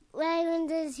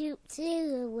 Spider-Man's a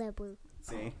super Weber.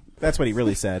 See, that's what he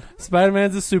really said.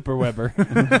 Spider-Man's a super Weber.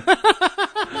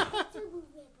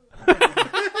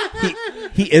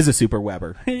 He is a super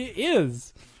Weber. He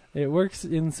is. It works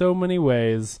in so many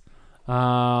ways.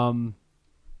 Josh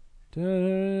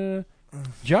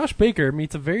Baker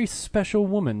meets a very special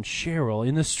woman, Cheryl,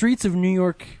 in the streets of New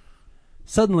York.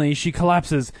 Suddenly, she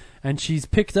collapses, and she's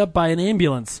picked up by an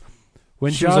ambulance.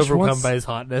 When She Josh was overcome wants, by his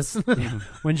hotness.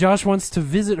 When Josh wants to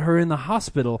visit her in the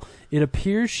hospital, it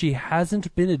appears she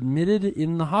hasn't been admitted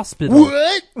in the hospital.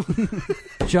 What?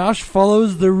 Josh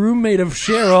follows the roommate of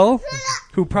Cheryl,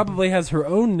 who probably has her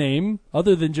own name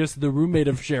other than just the roommate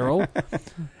of Cheryl,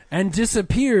 and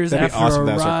disappears That'd be after awesome. a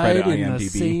That's her ride credit in the IMDb.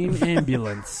 same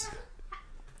ambulance.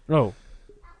 Oh.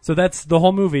 So that's the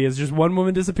whole movie is just one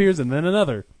woman disappears and then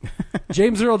another.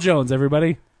 James Earl Jones,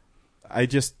 everybody. I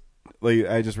just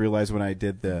realized when I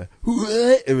did it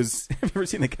was. Have you ever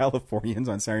seen the Californians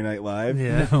on Saturday Night Live?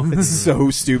 Yeah. It's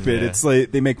so stupid. Yeah. It's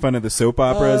like they make fun of the soap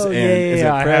operas. Oh, and yeah, is it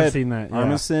I Fred have seen that. Yeah.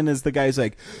 Armisen is the guy who's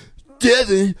like,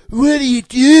 Devin, what are you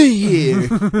doing here?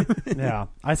 Yeah,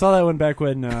 I saw that one back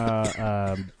when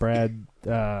Brad,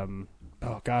 from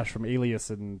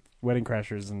Alias and Wedding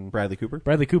Crashers and Bradley Cooper.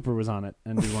 Bradley Cooper was on it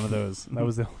and did one of those.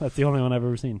 That's the only one I've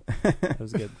ever seen. That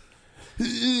was good. What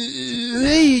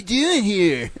are you doing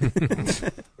here?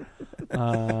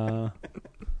 Man.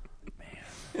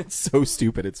 It's so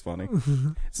stupid. It's funny.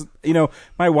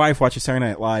 My wife watches Saturday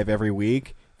Night Live every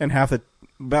week, and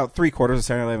about 3/4 of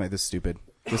Saturday Night Live, I'm like, this is stupid.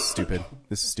 this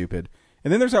is stupid.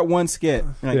 And then there's that one skit.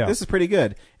 You're like, this is pretty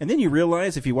good. And then you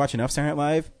realize if you watch enough Saturday Night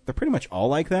Live, they're pretty much all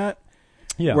like that.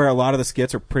 Yeah. Where a lot of the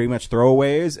skits are pretty much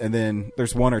throwaways, and then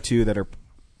there's one or two that are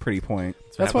pretty point.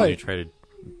 That's why you try to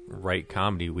write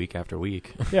comedy week after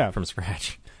week. From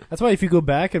scratch. That's why if you go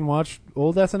back and watch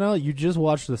old SNL, you just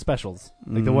watch the specials,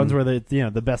 like the ones where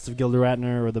the best of Gilda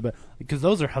Radner or because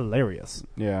those are hilarious.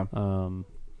 Yeah.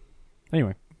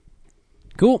 Anyway,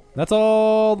 cool. That's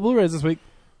all the Blu-rays this week.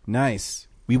 Nice.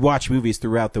 We watch movies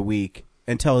throughout the week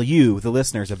and tell you, the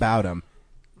listeners, about them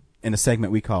in a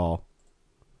segment we call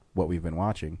What We've Been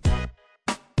Watching.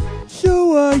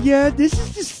 So, this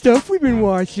is the stuff we've been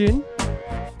watching.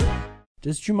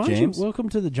 Does Jumanji James? Welcome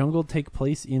to the Jungle take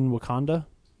place in Wakanda?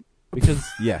 Because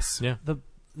yes,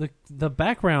 the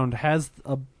background has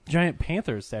a giant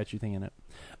panther statue thing in it.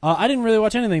 I didn't really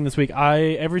watch anything this week.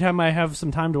 Every time I have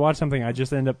some time to watch something, I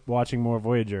just end up watching more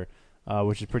Voyager,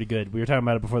 which is pretty good. We were talking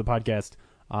about it before the podcast.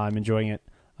 I'm enjoying it,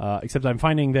 except I'm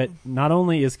finding that not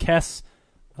only is Kess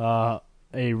a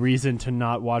reason to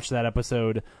not watch that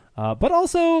episode, but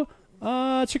also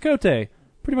Chakotay.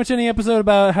 Pretty much any episode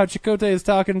about how Chakotay is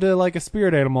talking to like a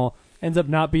spirit animal ends up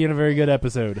not being a very good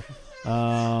episode.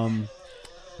 But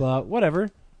whatever.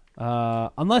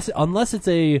 Unless it's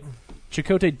a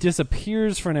Chakotay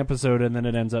disappears for an episode and then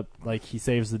it ends up like he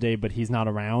saves the day but he's not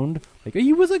around. Like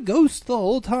he was a ghost the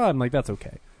whole time. Like that's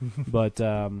okay. But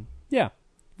yeah,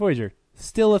 Voyager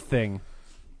still a thing.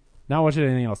 Not watching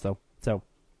anything else though. So,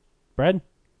 Brad?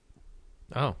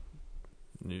 Oh.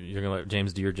 You're going to let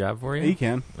James do your job for you? He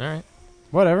can. All right.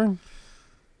 Whatever.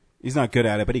 He's not good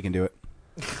at it, but he can do it.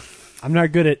 I'm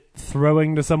not good at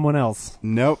throwing to someone else.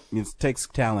 Nope. It takes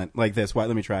talent like this. Let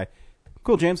me try.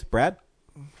 Cool, James. Brad?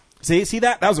 See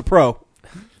that? That was a pro.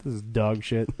 This is dog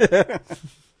shit.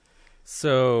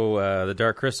 So, The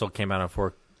Dark Crystal came out on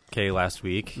 4K last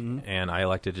week, and I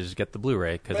elected to just get the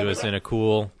Blu-ray because it was in a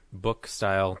cool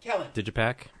book-style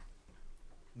digipack.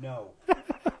 No.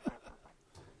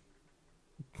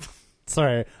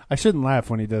 Sorry, I shouldn't laugh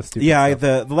when he does stupid Yeah,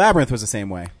 stuff. the Labyrinth was the same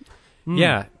way.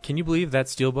 Yeah. Can you believe that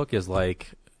steelbook is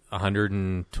like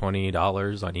 $120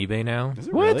 on eBay now? Is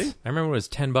it really? I remember it was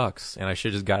 $10, and I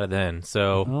should have just got it then.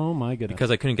 So, oh my goodness!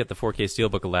 Because I couldn't get the 4K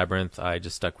steelbook of Labyrinth, I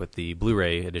just stuck with the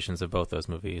Blu-ray editions of both those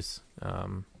movies,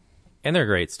 and they're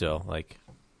great still. Like,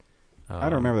 I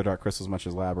don't remember The Dark Crystal as much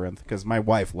as Labyrinth because my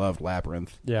wife loved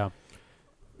Labyrinth. Yeah,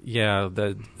 yeah.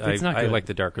 I like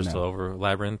The Dark Crystal No. over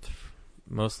Labyrinth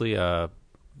mostly. The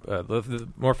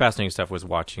more fascinating stuff was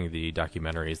watching the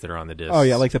documentaries that are on the disc. Oh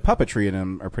yeah, like the puppetry in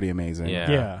them are pretty amazing.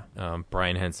 Yeah.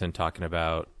 Brian Henson talking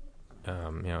about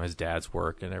his dad's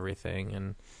work and everything,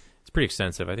 and it's pretty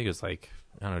extensive. I think it was like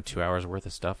 2 hours worth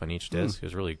of stuff on each disc. It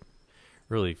was really,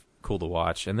 really cool to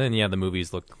watch. And then the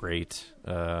movies looked great,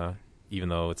 even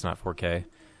though it's not 4K.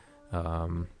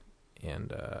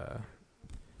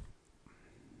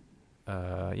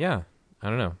 Yeah, I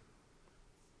don't know.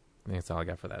 I think that's all I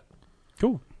got for that.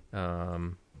 Cool.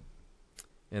 And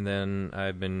then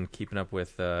I've been keeping up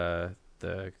with the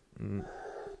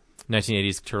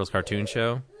 1980s Turtles cartoon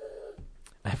show.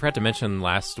 I forgot to mention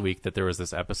last week that there was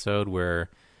this episode where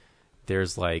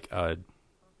there's like a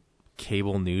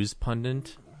cable news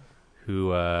pundit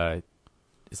who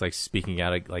is like speaking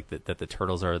out like that the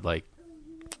Turtles are like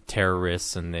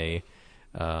terrorists and they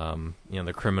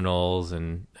they're criminals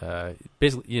and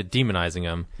basically demonizing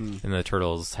them, and the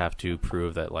Turtles have to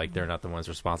prove that like they're not the ones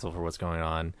responsible for what's going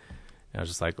on. And I was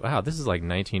just like, wow, this is like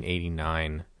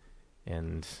 1989,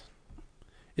 and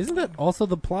isn't that also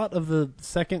the plot of the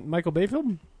second Michael Bay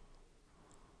film?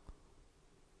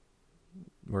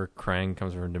 Where Krang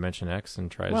comes from Dimension X and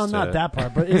tries Well, to... not that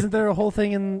part, but isn't there a whole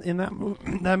thing in that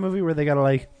that movie where they got to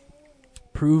like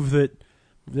prove that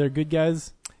they're good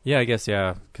guys? Yeah, I guess,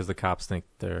 because the cops think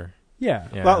they're... Yeah.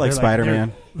 A lot like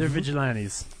Spider-Man. They're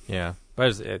vigilantes. Yeah,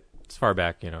 but it's far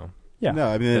back, Yeah. No,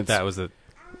 I mean, that was a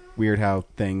weird how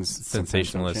things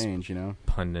sensationalist change,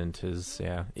 pundit is,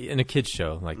 in a kid's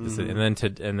show like this. And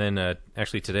then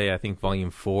actually today, I think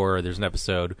Volume 4, there's an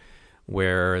episode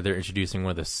where they're introducing one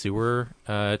of the sewer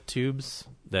tubes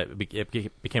that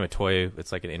it became a toy.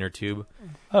 It's like an inner tube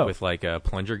with like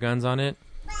plunger guns on it.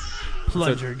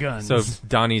 Plunger guns. So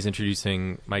Donnie's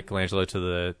introducing Michelangelo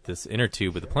to this inner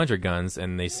tube with the plunger guns,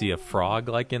 and they see a frog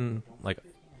in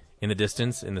the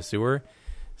distance in the sewer.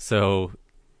 So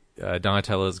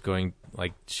Donatello's going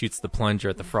shoots the plunger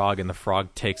at the frog, and the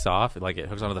frog takes off. It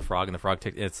hooks onto the frog, and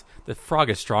the frog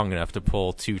is strong enough to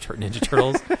pull two Ninja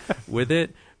Turtles with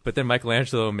it. But then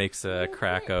Michelangelo makes a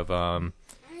crack of,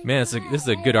 man, this is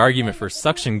a good argument for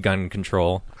suction gun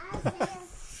control.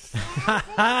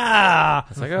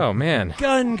 It's like, oh man,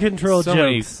 gun control so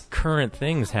many jokes. current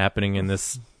things happening in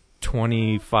this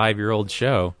 25-year-old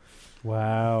show.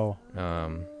 Wow.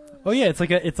 Um, Oh yeah, it's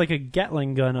like a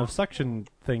Gatling gun of suction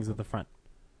things at the front.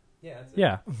 Yeah. That's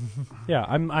Yeah. Yeah.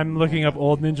 I'm looking up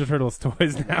old Ninja Turtles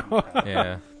toys now.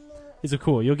 Yeah. These are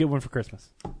cool. You'll get one for Christmas.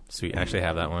 Sweet. I actually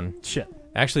have that one. Shit.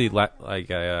 Actually,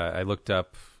 I looked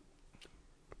up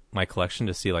my collection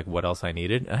to see like what else I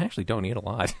needed. I actually don't need a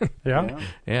lot. Yeah?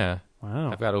 Yeah.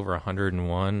 Wow. I've got over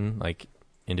 101 like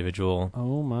individual.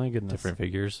 Oh my goodness. Different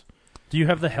figures. Do you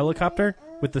have the helicopter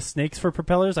with the snakes for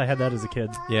propellers? I had that as a kid.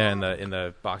 Yeah, in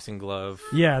the boxing glove.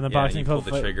 Yeah, in the boxing you glove.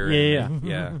 pull the trigger. Yeah, and,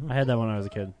 yeah. I had that when I was a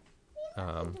kid.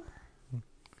 yeah.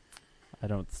 I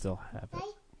don't still have it.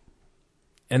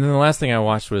 And then the last thing I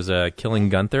watched was Killing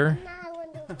Gunther.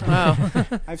 Wow.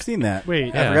 I've seen that.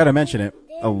 Wait. I forgot to mention it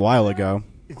a while ago.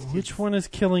 Which one is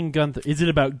Killing Gunther? Is it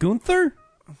about Gunther?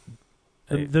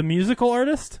 The musical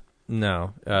artist?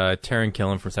 No, Taron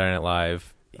Killam from Saturday Night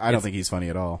Live. I don't think he's funny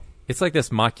at all. It's like this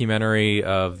mockumentary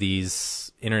of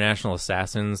these international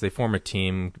assassins. They form a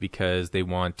team because they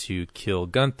want to kill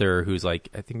Gunther, who's like,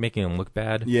 I think, making him look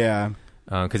bad. Yeah.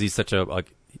 Because he's such a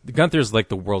Gunther's like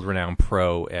the world-renowned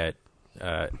pro at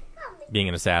being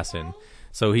an assassin.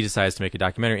 So he decides to make a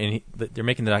documentary, and they're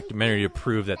making the documentary to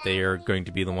prove that they are going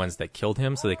to be the ones that killed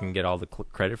him, so they can get all the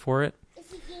credit for it.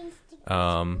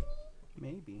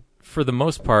 Maybe. For the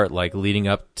most part, like leading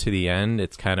up to the end,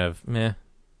 it's kind of meh.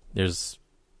 There's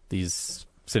these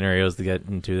scenarios to get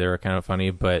into that are kind of funny,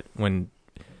 but when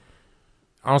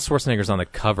Arnold Schwarzenegger's on the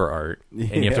cover art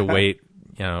and you have to wait,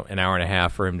 an hour and a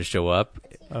half for him to show up,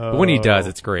 but when he does,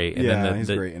 it's great. And then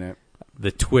he's great in it.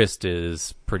 The twist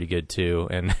is pretty good too,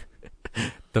 and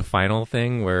the final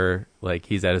thing where like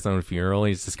he's at his own funeral,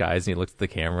 he's disguised and he looks at the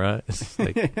camera. It's just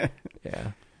like,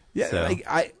 yeah. So.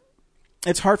 Like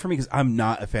it's hard for me because I'm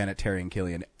not a fan of Taron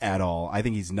Killam at all. I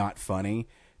think he's not funny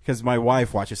because my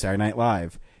wife watches Saturday Night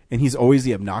Live. And he's always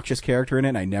the obnoxious character in it,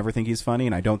 and I never think he's funny,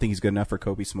 and I don't think he's good enough for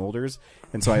Kobe Smulders.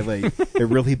 And so it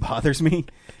really bothers me.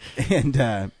 And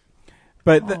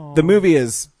but the movie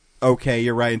is okay,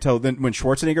 you're right, until then when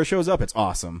Schwarzenegger shows up, it's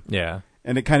awesome. Yeah.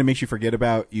 And it kind of makes you forget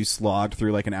about you slogged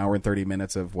through like an hour and 30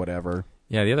 minutes of whatever.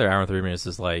 Yeah, the other hour and 30 minutes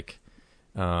is like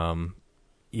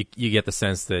you get the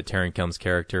sense that Taron Killam's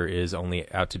character is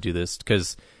only out to do this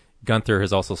because Gunther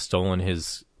has also stolen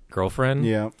his girlfriend.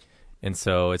 Yeah. And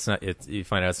so you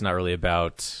find out it's not really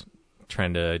about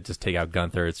trying to just take out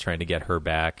Gunther. It's trying to get her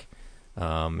back.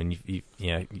 And you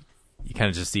kind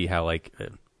of just see how like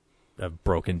a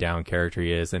broken down character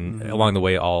he is. And along the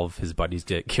way, all of his buddies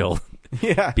get killed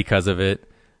because of it.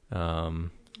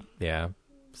 Yeah.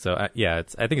 So I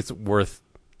think it's worth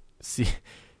see.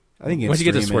 I think once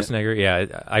you get to Schwarzenegger,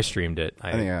 yeah, I streamed it.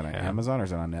 I think on Amazon or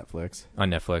is it on Netflix? On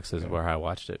Netflix is where I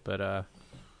watched it, but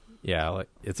yeah,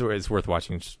 it's worth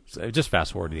watching. Just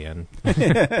fast forward to the end.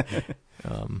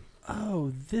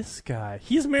 Oh, this guy.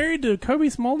 He's married to Kobe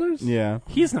Smulders? Yeah.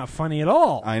 He's not funny at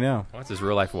all. I know. What's his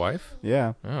real life wife?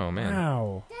 Yeah. Oh man.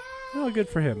 Wow. Oh, good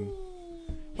for him.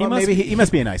 He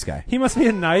must be a nice guy. He must be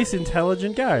a nice,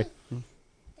 intelligent guy.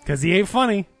 Because he ain't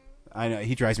funny. I know.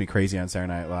 He drives me crazy on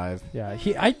Saturday Night Live. Yeah.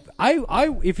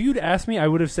 If you'd asked me, I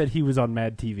would have said he was on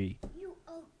Mad TV.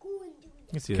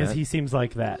 Because he seems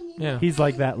like that. Yeah. He's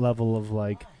like that level of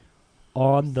like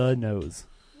on the nose.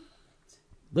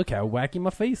 Look how wacky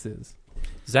my face is.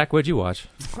 Zach, what'd you watch?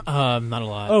 Not a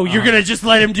lot. Oh, you're going to just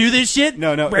let him do this shit?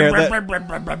 No. Wait.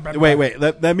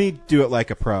 Let me do it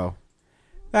like a pro.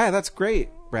 That's great,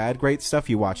 Brad. Great stuff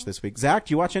you watched this week. Zach,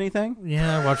 do you watch anything?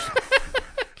 Yeah,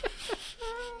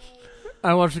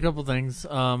 I watched a couple things.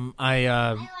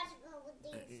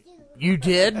 You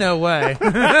did? No way.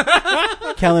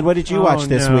 Kellen, what did you watch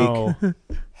this week? Did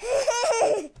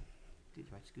you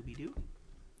watch Scooby-Doo?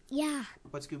 Yeah,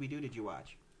 What Scooby-Doo did you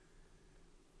watch?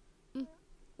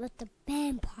 with the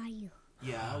vampire.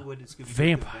 Yeah, what did Scooby do?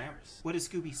 Vampires. What did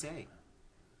Scooby say?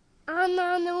 I'm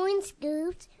on the wind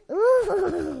scoops.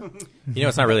 Ooh. You know,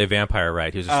 it's not really a vampire,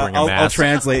 right? He was just wearing a mask. I'll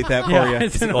translate that for you.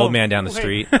 It's an old man down the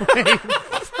street.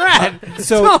 Brad,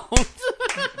 So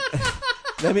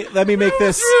let me make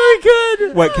this Really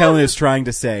good. what Kellen is trying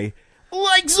to say.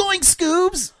 Like Zoink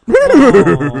Scoobs.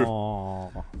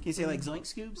 Oh. Can you say like Zoink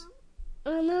Scoobs?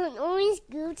 I'm on orange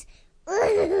scoops.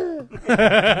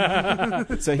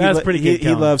 So That's pretty good, He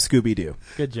Kellen. loves Scooby-Doo.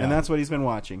 Good job. And that's what he's been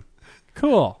watching.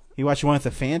 Cool. He watched one with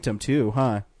the Phantom too,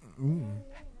 huh?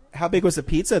 How big was the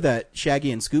pizza that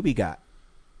Shaggy and Scooby got?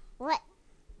 What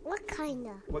kind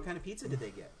of? What kind of pizza did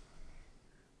they get?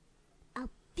 A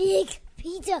big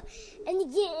pizza, and you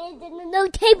get it on no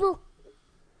table.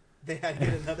 They had to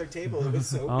get another table. It was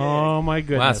so big. Oh my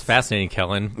goodness! Wow, that's fascinating,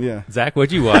 Kellen. Yeah. Zach,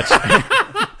 what'd you watch?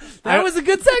 That was a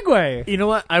good segue. You know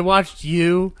what? I watched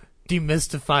you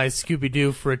demystify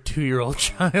Scooby-Doo for a 2-year-old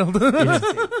child. Go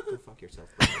fuck yourself.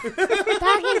 Fuck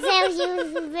yourself,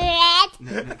 you brat.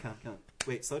 No, count.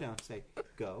 Wait, slow down. Say,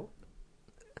 go.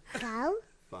 Go.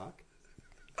 Fuck.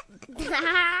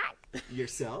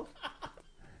 Yourself.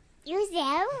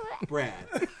 Yourself. Brad.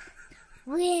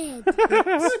 Red.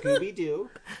 Scooby-Doo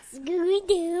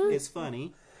Scooby-Doo. is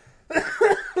funny.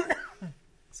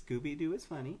 Scooby-Doo is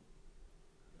funny.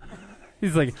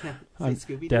 He's like,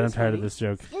 Scooby-Doo Dad, I'm is tired funny. of this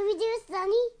joke. Scooby-Doo is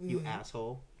funny. You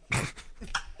asshole.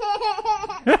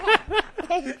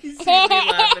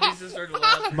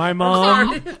 My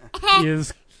mom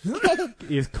is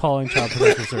calling Child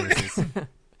Protective Services.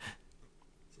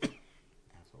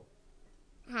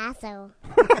 Asshole.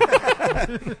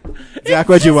 Zach,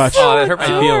 what'd you watch? Oh, that hurt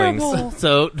my feelings.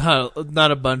 So,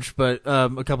 not a bunch, but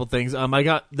a couple things. I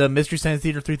got the Mystery Science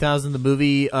Theater 3000, the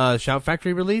movie Shout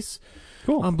Factory release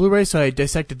on Blu-ray, so I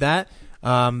dissected that.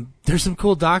 There's some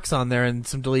cool docs on there and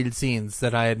some deleted scenes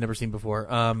that I had never seen before.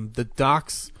 The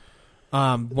docs,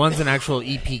 one's an actual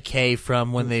EPK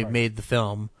from when they made the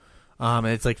film, and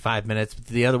it's like 5 minutes. But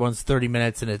the other one's 30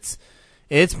 minutes, and it's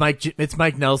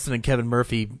Mike Nelson and Kevin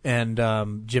Murphy and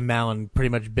Jim Mallon pretty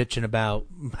much bitching about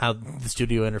how the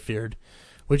studio interfered,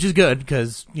 which is good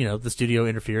because the studio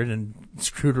interfered and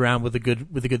screwed around with a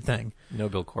good thing. No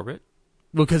Bill Corbett?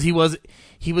 Well, because he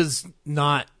was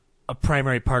not a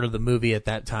primary part of the movie at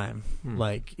that time.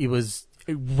 Like, it was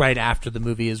right after the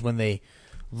movie is when they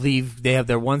leave. They have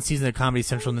their one season of Comedy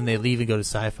Central, and then they leave and go to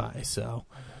Sci-Fi. So,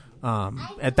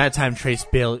 at that time, Trace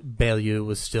Beaulieu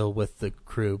was still with the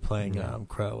crew playing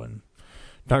Crow and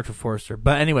Dr. Forrester.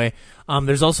 But anyway,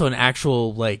 there's also an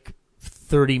actual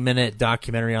 30-minute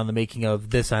documentary on the making of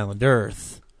This Island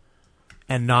Earth.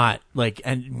 And not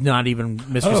even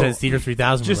Mystery Science Theater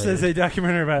 3000. Just related. as a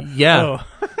documentary about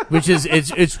which is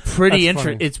it's pretty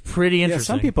interesting. It's pretty Yeah,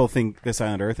 interesting. some people think This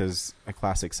Island Earth is a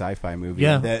classic sci-fi movie.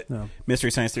 Yeah. That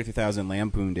Mystery Science 3000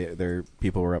 lampooned it.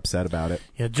 People were upset about it.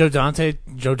 Yeah, Joe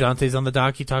Dante's on the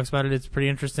doc. He talks about it. It's pretty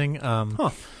interesting.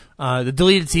 The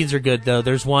deleted scenes are good though.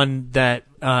 There's one that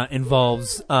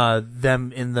involves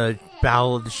them in the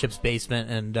bowel of the ship's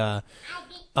basement and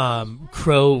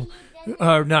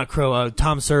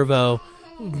Tom Servo,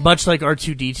 much like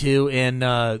R2-D2 in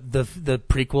the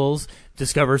prequels,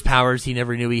 discovers powers he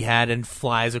never knew he had and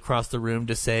flies across the room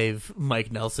to save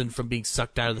Mike Nelson from being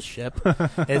sucked out of the ship.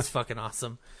 It's fucking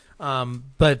awesome. So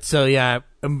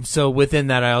within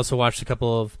that, I also watched a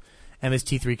couple of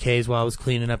MST3Ks while I was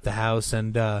cleaning up the house,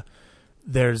 and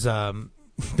there's a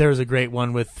great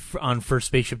one on First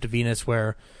Spaceship to Venus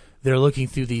where they're looking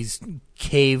through these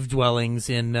cave dwellings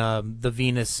in the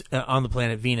Venus on the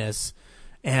planet Venus,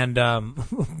 and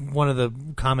one of the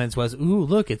comments was, "Ooh,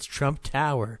 look, it's Trump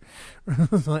Tower,"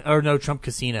 or no, Trump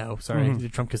Casino. Sorry, the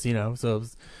Trump Casino. So it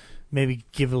was, maybe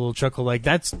give a little chuckle like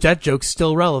that joke's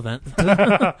still relevant.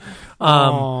 I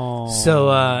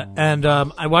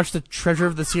watched the Treasure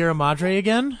of the Sierra Madre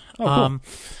again. Because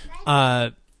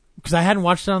I hadn't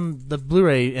watched it on the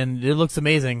Blu-ray, and it looks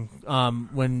amazing.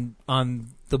 When on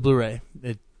the Blu-ray,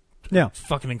 it's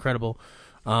fucking incredible.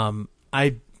 I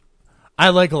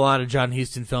like a lot of John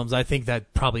Huston films. I think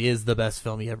that probably is the best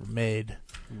film he ever made.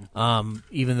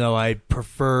 Even though I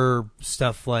prefer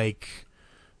stuff like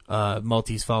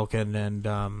Maltese Falcon and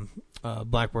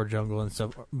Blackboard Jungle and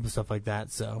stuff like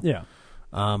that. So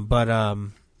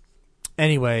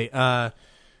anyway, and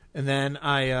then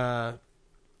I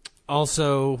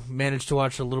also managed to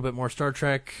watch a little bit more Star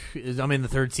Trek. I'm in the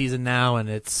 3rd season now, and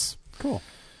it's cool.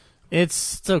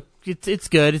 It's good.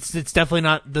 It's definitely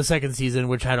not the 2nd season,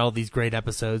 which had all these great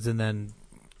episodes, and then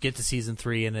get to season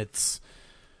 3, and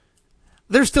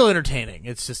they're still entertaining.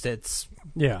 And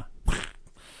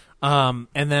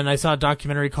then I saw a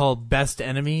documentary called Best of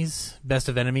Enemies,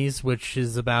 which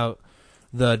is about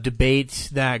the debate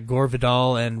that Gore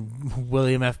Vidal and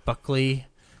William F. Buckley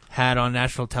had on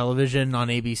national television on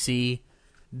ABC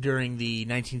during the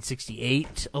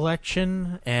 1968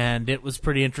 election, and it was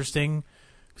pretty interesting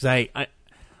because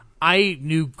I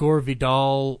knew Gore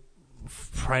Vidal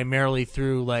primarily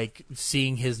through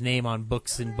seeing his name on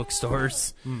books in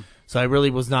bookstores, so I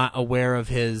really was not aware of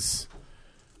his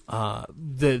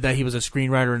that he was a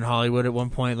screenwriter in Hollywood at one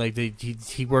point.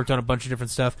 He worked on a bunch of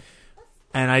different stuff,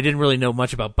 and I didn't really know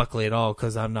much about Buckley at all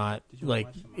because I'm not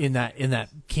in that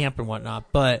camp and whatnot.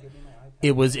 But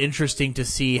it was interesting to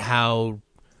see how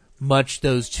much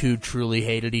those two truly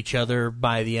hated each other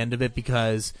by the end of it,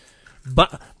 because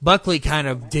Buckley kind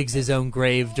of digs his own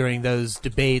grave during those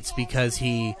debates because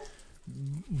he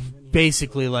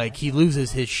basically like he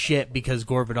loses his shit because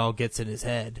Gore Vidal gets in his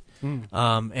head.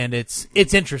 And it's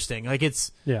interesting. Like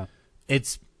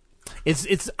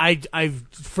I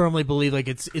firmly believe like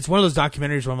it's one of those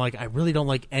documentaries where I'm like, I really don't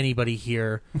like anybody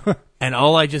here, and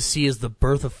all I just see is the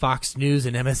birth of Fox News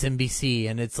and MSNBC,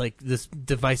 and it's like this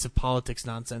divisive politics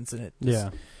nonsense, and it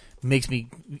makes me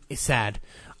sad.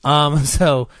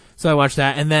 So I watched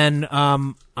that, and then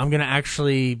I'm gonna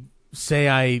actually say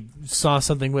I saw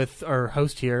something with our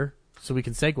host here. So we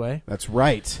can segue. That's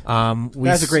right.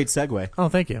 That's a great segue. Oh,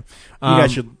 thank you. You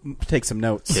guys should take some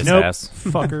notes. Nope,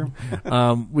 fucker.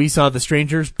 We saw The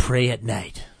Strangers Pray at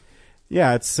Night.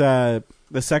 Yeah, it's the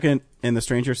second in the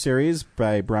Stranger series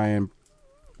by Brian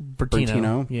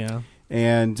Bertino. Yeah.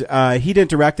 And he didn't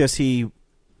direct this. He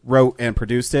wrote and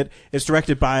produced it. It's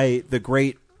directed by the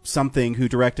great something who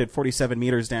directed 47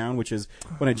 Meters Down, which is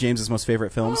one of James's most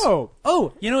favorite films.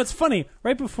 Oh, you know, it's funny.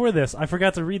 Right before this, I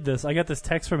forgot to read this. I got this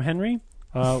text from Henry,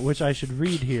 which I should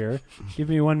read here. Give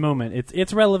me one moment.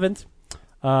 It's relevant.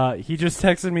 He just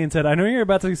texted me and said, I know you're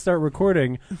about to start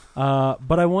recording,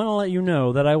 but I want to let you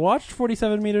know that I watched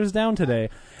 47 Meters Down today,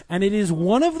 and it is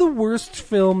one of the worst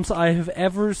films I have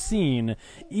ever seen.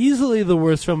 Easily the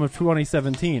worst film of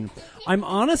 2017. I'm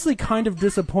honestly kind of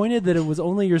disappointed that it was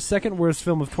only your second worst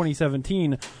film of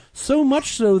 2017, so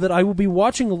much so that I will be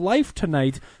watching Life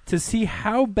tonight to see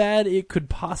how bad it could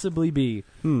possibly be.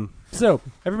 So,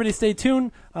 everybody stay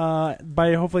tuned.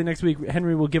 By hopefully next week,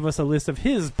 Henry will give us a list of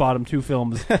his bottom two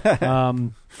films.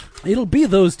 It'll be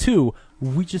those two.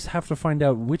 We just have to find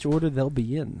out which order they'll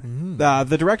be in.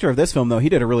 The director of this film, though, he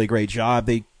did a really great job.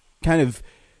 They kind of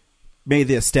made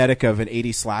the aesthetic of an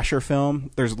 80s slasher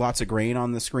film. There's lots of grain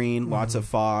on the screen, lots of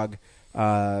fog.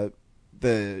 The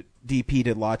DP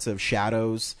did lots of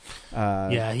shadows.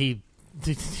 I'd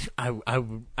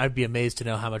be amazed to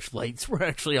know how much lights were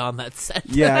actually on that set.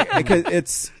 Yeah,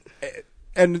 because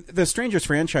and the Strangers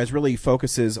franchise really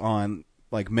focuses on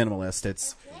like minimalist.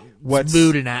 It's what's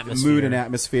mood and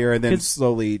atmosphere, and then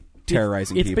slowly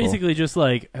terrorizing people. people. It's basically just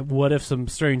like, what if some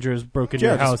strangers broke into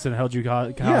your house and held you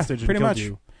hostage and pretty killed much.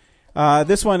 you?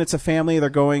 This one, it's a family.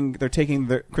 They're taking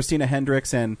Christina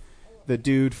Hendricks and the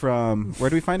dude from, where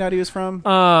do we find out he was from?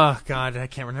 Oh God, I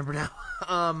can't remember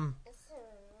now.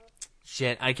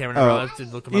 Shit, I can't remember. I have to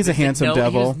look him he's up. a handsome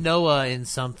devil. He was Noah in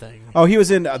something. Oh, he was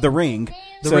in The Ring.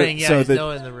 Ring, yeah, he's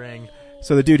Noah in The Ring.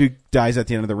 So the dude who dies at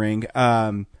the end of The Ring.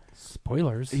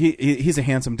 Spoilers. He's a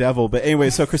handsome devil. But anyway,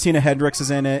 so Christina Hendricks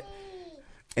is in it.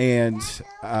 And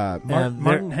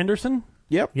Martin Henderson?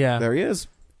 Yep. Yeah. There he is.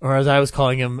 Or as I was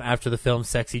calling him after the film,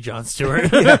 Sexy Jon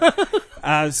Stewart.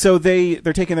 So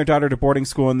they're taking their daughter to boarding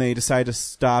school, and they decide to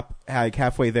stop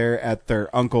halfway there at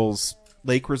their uncle's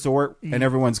lake resort, and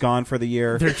everyone's gone for the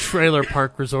year. Their trailer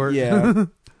park resort. Yeah.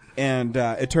 And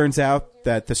it turns out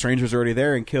that the strangers are already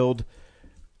there and killed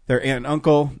their aunt and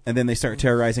uncle, and then they start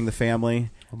terrorizing the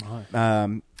family. Oh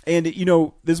my. And, you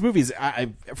know, this movie's,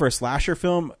 for a slasher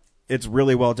film, it's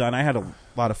really well done. I had a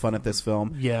lot of fun at this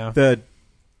film. Yeah.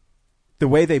 The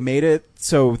way they made it,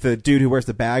 so the dude who wears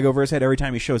the bag over his head, every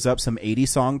time he shows up, some 80s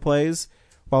song plays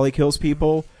while he kills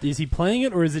people. Is he playing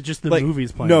it, or is it just the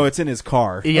movies playing No, it? it's in his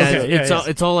car. Yeah, Okay,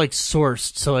 it's all like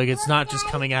sourced, so like it's not just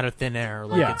coming out of thin air.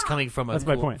 Like it's coming from That's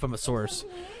my point. from a source.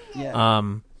 Yeah.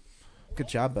 Good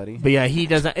job, buddy. But yeah, he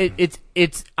does that.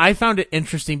 It's I found it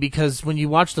interesting because when you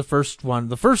watch the first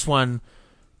one,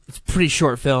 it's a pretty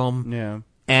short film. Yeah.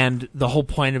 And the whole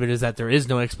point of it is that there is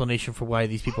no explanation for why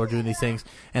these people are doing these things,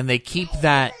 and they keep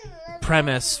that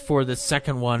premise for the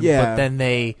second one. Yeah. But then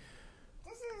they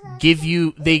give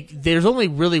you there's only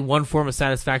really one form of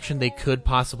satisfaction they could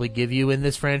possibly give you in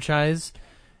this franchise,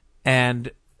 and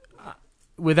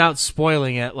without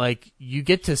spoiling it, like you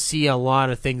get to see a lot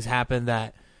of things happen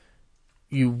that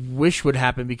you wish would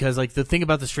happen, because like the thing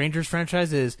about the Strangers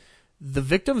franchise is the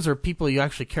victims are people you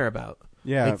actually care about.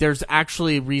 Yeah. Like there's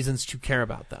actually reasons to care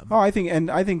about them. Oh, I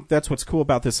think that's what's cool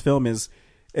about this film is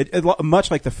it much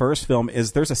like the first film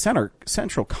is there's a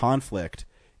central conflict,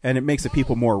 and it makes the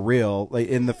people more real. Like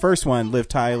in the first one, Liv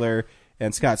Tyler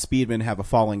and Scott Speedman have a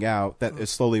falling out that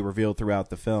is slowly revealed throughout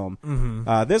the film.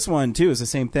 Mm-hmm. This one too is the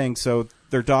same thing. So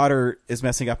their daughter is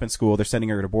messing up in school. They're sending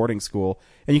her to boarding school,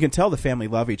 and you can tell the family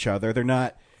love each other. They're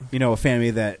not, a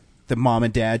family that the mom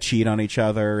and dad cheat on each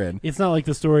other, and it's not like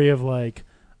the story of like,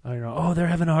 I don't know, oh, they're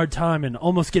having a hard time and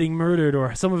almost getting murdered,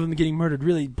 or some of them getting murdered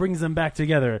really brings them back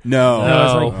together. No.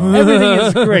 It's like, everything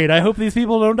is great. I hope these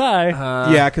people don't die.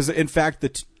 Yeah, because in fact,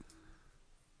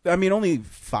 only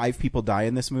 5 people die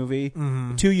in this movie.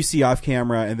 Mm-hmm. 2 you see off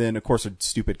camera, and then of course a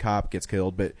stupid cop gets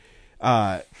killed. But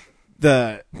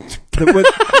that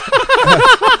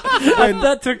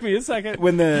took me a second.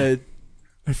 When the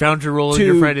I found your role in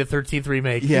your Friday the 13th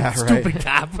remake. Yeah, Stupid right.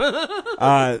 cop.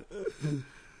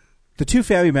 The two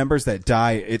family members that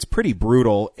die, it's pretty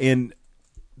brutal. And,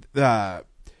 so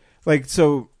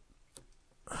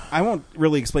I won't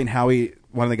really explain how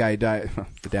one of the guy died.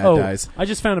 The dad dies. I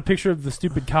just found a picture of the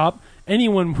stupid cop.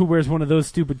 Anyone who wears one of those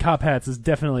stupid cop hats is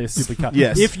definitely a stupid cop.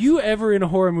 Yes. If you ever in a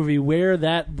horror movie wear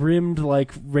that brimmed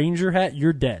like ranger hat,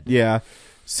 you're dead. Yeah.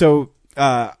 So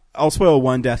I'll spoil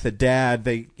one death. The dad,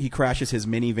 he crashes his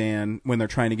minivan when they're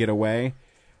trying to get away.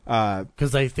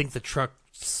 Because I think the truck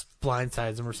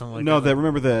blindsides him or something like that. No,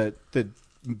 remember the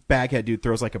baghead dude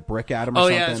throws like a brick at him or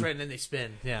something? Oh, yeah, that's right, and then they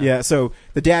spin. Yeah. Yeah, so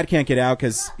the dad can't get out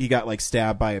because he got like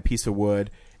stabbed by a piece of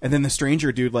wood. And then the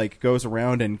stranger dude like goes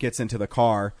around and gets into the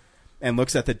car and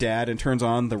looks at the dad and turns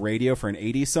on the radio for an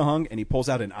 80s song, and he pulls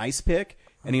out an ice pick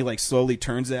and he like slowly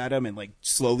turns it at him and like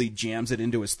slowly jams it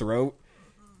into his throat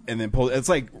and then pulls. It's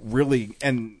like really,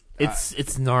 and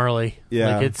it's gnarly.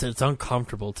 Yeah, like it's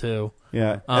uncomfortable too.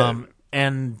 Yeah.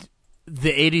 And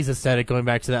the 80s aesthetic, going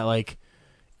back to that, like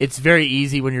it's very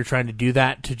easy when you're trying to do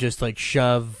that to just like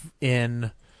shove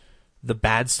in the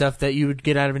bad stuff that you would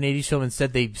get out of an 80s film.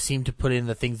 Instead, they seem to put in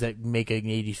the things that make an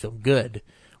 80s film good,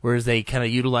 whereas they kind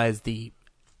of utilize the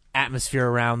atmosphere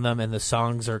around them, and the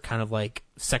songs are kind of like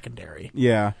secondary.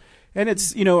 Yeah. And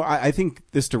it's, I think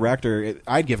this director,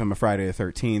 I'd give him a Friday the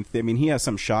 13th. I mean, he has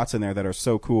some shots in there that are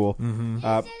so cool.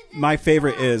 Mm-hmm. My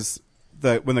favorite is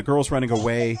when the girl's running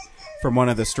away from one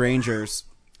of the strangers,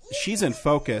 she's in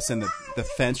focus, and the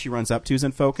fence she runs up to is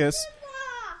in focus.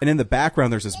 And in the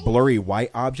background, there's this blurry white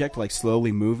object, like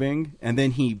slowly moving. And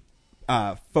then he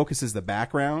focuses the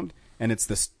background, and it's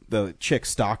the chick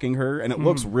stalking her, and it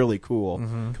looks really cool.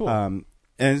 Mm-hmm. Cool.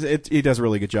 And he does a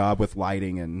really good job with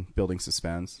lighting and building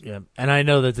suspense. Yeah, and I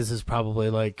know that this is probably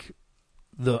like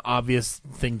the obvious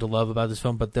thing to love about this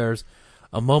film, but there's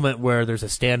a moment where there's a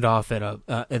standoff at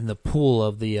in the pool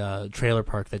of the trailer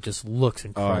park that just looks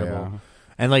incredible. Oh, yeah.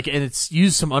 And it's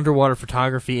used some underwater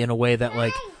photography in a way that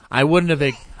like I wouldn't have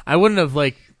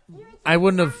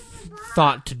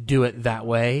thought to do it that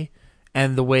way,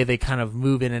 and the way they kind of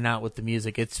move in and out with the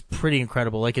music, it's pretty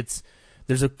incredible. Like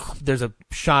there's a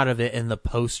shot of it in the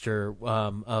poster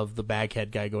of the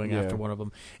baghead guy going after one of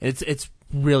them. And it's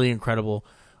really incredible.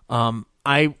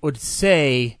 I would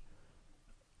say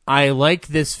I like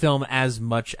this film as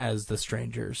much as The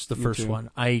Strangers, the first one.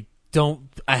 I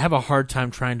have a hard time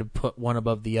trying to put one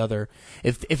above the other.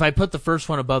 If I put the first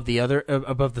one above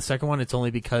the second one, it's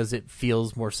only because it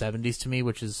feels more 70s to me,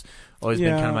 which has always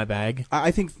been kind of my bag.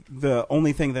 I think the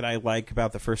only thing that I like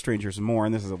about the first Strangers more,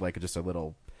 and this is like just a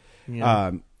little,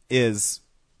 is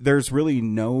there's really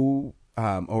no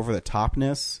over the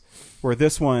topness. Where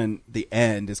this one, the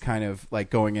end is kind of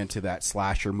like going into that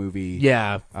slasher movie.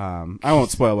 Yeah. I won't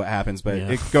spoil what happens, but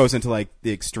it goes into like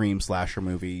the extreme slasher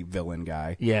movie villain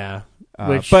guy. Yeah.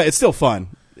 But it's still fun,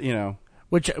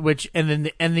 Which and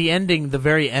then the ending, the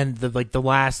very end, the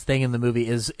last thing in the movie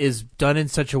is done in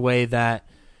such a way that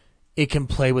it can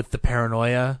play with the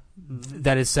paranoia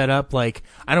that is set up. Like,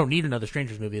 I don't need another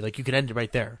Strangers movie. Like, you could end it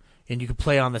right there, and you could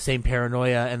play on the same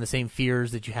paranoia and the same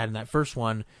fears that you had in that first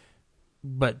one,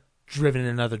 but driven in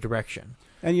another direction.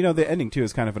 And the ending too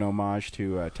is kind of an homage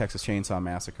to Texas Chainsaw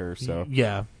Massacre. So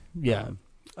yeah.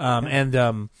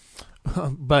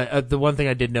 But the one thing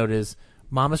I did note is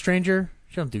Mama Stranger,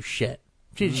 she don't do shit.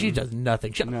 She does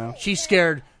nothing. She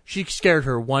scared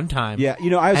her one time. Yeah,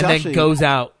 I was then goes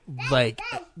out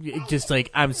just like,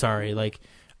 I'm sorry, like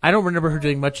I don't remember her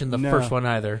doing much in the first one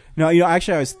either. No,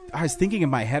 actually I was thinking in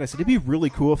my head, I said it'd be really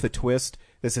cool if the twist,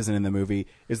 this isn't in the movie,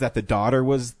 is that the daughter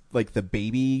was like the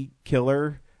baby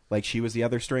killer, like she was the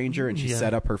other stranger and she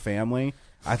set up her family.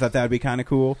 I thought that would be kind of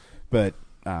cool, but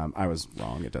I was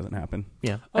wrong. It doesn't happen.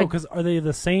 Yeah. Oh, because are they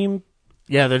the same?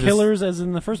 Yeah, they're killers as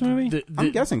in the first movie.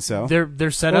 I'm guessing so.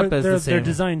 They're set up as the same. They're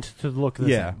designed to look the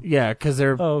same. Yeah, because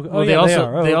they're. They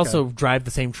also drive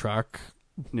the same truck.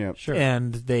 Yeah, sure.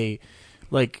 And they,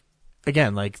 like,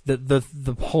 again, like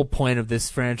the whole point of this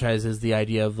franchise is the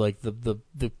idea of like the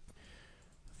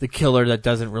killer that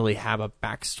doesn't really have a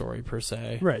backstory per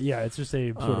se. Right. Yeah, it's just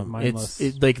a sort of mindless.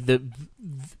 Like the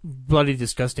Bloody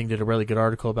Disgusting did a really good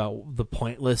article about the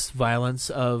pointless violence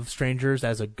of Strangers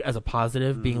as a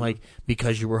positive, being like,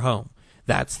 because you were home,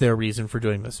 that's their reason for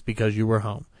doing this, because you were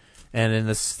home. And in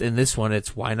this one,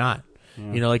 it's why not?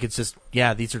 Yeah. It's just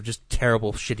these are just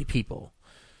terrible, shitty people.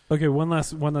 Okay, one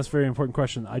last very important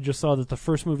question. I just saw that the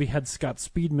first movie had Scott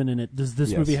Speedman in it. Does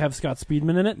this movie have Scott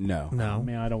Speedman in it? No.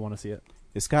 Man, I don't want to see it.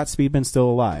 Is Scott Speedman still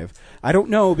alive? I don't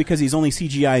know, because he's only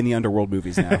CGI in the Underworld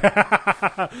movies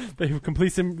now. They've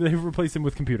replaced him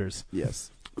with computers.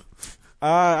 Yes.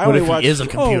 I What only if he watched. is a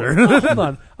computer? Oh, hold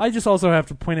on. I just also have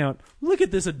to point out, look at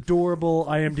this adorable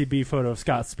IMDb photo of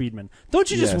Scott Speedman.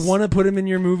 Don't you just Yes. want to put him in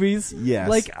your movies? Yes.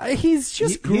 Like, he's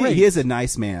just He- great. He is a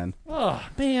nice man. Oh,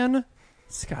 man.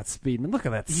 Scott Speedman. Look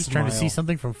at that He's smile. trying to see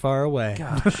something from far away.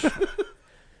 Gosh.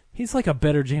 He's like a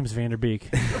better James Vanderbeek.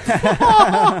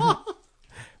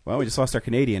 Well, we just lost our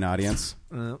Canadian audience.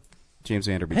 James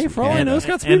Vanderbeek. Hey, for all I know,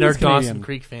 Scott And our Speedman's Canadian. Dawson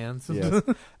Creek fans. Yes.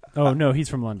 Oh, no, he's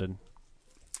from London.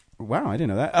 Wow, I didn't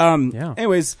know that. Yeah.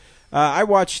 Anyways, I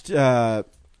watched Solo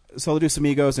Dos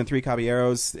Amigos and Three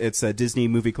Caballeros. It's a Disney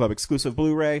Movie Club exclusive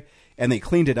Blu-ray, and they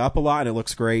cleaned it up a lot, and it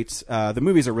looks great. The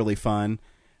movies are really fun.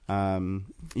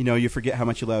 You forget how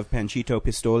much you love Panchito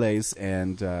Pistoles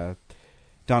and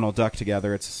Donald Duck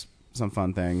together. It's some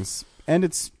fun things. And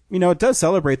it's, it does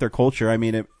celebrate their culture. I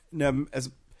mean, as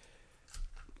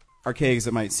archaic as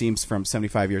it might seem from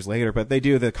 75 years later, but they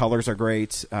do. The colors are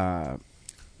great. And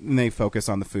they focus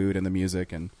on the food and the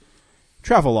music and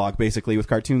travelogue, basically, with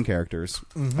cartoon characters.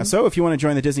 Mm-hmm. So if you want to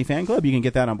join the Disney Fan Club, you can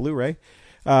get that on Blu-ray.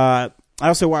 I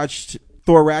also watched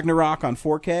Thor Ragnarok on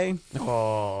 4K.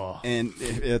 Oh. And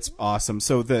it's awesome.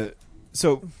 So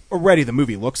already the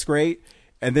movie looks great.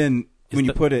 And then when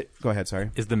you put it... Go ahead,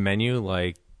 sorry. Is the menu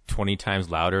like 20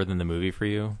 times louder than the movie for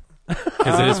you?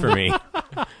 Because it is for me.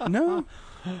 No.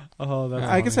 Oh, that's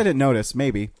I guess I didn't notice.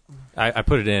 Maybe. I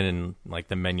put it in and like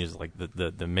the menus, like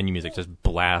the menu music just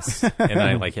blasts, and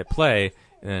I like hit play,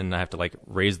 and then I have to like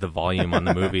raise the volume on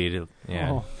the movie to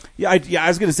Yeah, I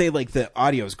was gonna say like the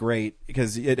audio is great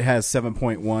because it has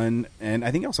 7.1, and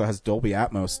I think it also has Dolby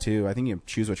Atmos too. I think you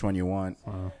choose which one you want,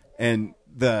 and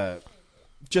the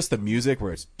music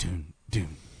where it's doon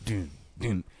doon doon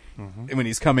doon, and when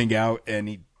he's coming out and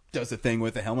he does the thing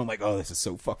with the helmet, I'm like, oh, this is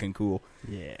so fucking cool.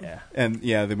 Yeah, and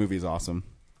yeah, the movie's awesome,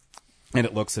 and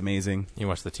it looks amazing. You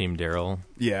watch the Team Daryl?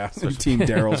 Yeah, Team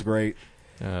Daryl's great.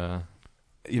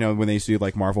 When they used to do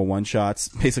like Marvel one shots,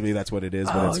 basically that's what it is,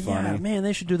 but it's funny. Yeah, man,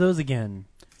 they should do those again.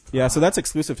 Yeah, so that's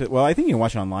exclusive to. Well, I think you can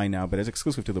watch it online now, but it's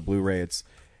exclusive to the Blu-ray. It's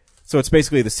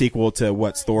basically the sequel to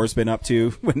what Thor's been up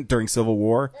to during Civil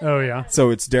War. Oh yeah.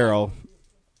 So it's Daryl,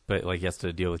 but like he has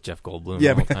to deal with Jeff Goldblum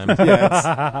yeah, the whole time.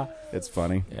 Yeah, it's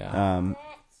funny. Yeah.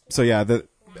 So yeah,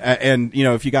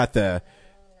 if you got the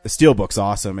steelbook's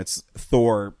awesome. It's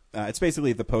Thor. It's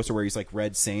basically the poster where he's like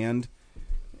red sand.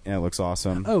 Yeah, it looks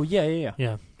awesome. Oh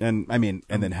yeah. And I mean,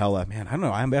 and then Hela, man, I don't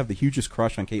know. I have the hugest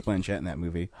crush on Cate Blanchett in that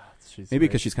movie. Maybe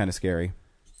because she's kind of scary,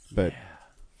 but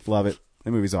love it.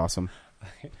 The movie's awesome.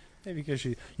 Maybe because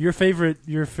your favorite.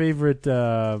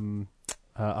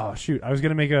 Oh shoot! I was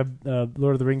gonna make a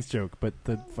Lord of the Rings joke, but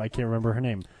I can't remember her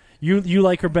name. You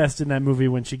like her best in that movie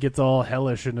when she gets all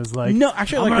hellish and is like, no,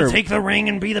 actually, I'm I like gonna her. take the ring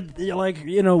and be the worst.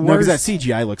 No, because that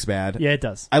CGI looks bad. Yeah, it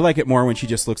does. I like it more when she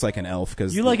just looks like an elf.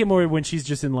 Because you like it more when she's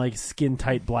just in like skin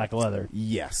tight black leather.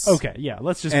 Yes. Okay. Yeah.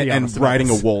 Let's just be honest and riding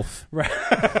about this. a wolf. Right.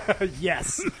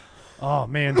 Yes. Oh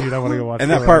man, dude, I want to go watch. And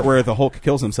that part where the Hulk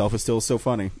kills himself is still so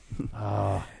funny.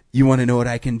 You want to know what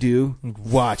I can do?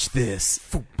 Watch this.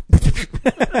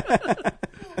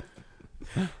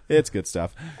 It's good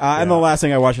stuff. And the last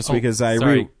thing I watched this week is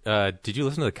did you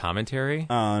listen to the commentary?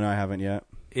 Oh no, I haven't yet.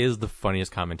 It is the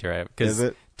funniest commentary Is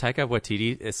it? Taika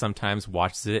Waititi sometimes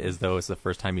watches it as though it's the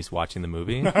first time he's watching the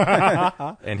movie,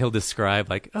 and he'll describe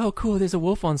like, "Oh, cool, there's a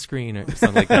wolf on screen" or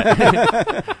something like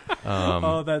that.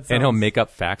 And he'll make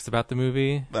up facts about the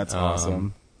movie. That's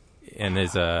awesome. And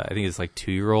his, I think his like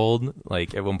 2-year-old,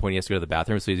 like at one point he has to go to the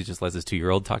bathroom, so he just lets his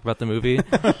 2-year-old talk about the movie.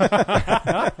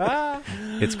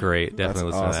 It's great.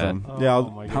 Definitely listen awesome. to that. Yeah,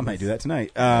 I might do that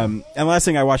tonight. And the last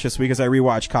thing I watched this week is I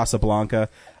rewatched Casablanca.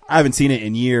 I haven't seen it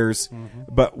in years,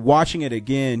 but watching it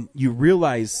again, you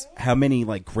realize how many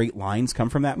like great lines come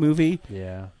from that movie.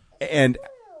 Yeah. And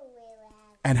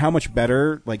how much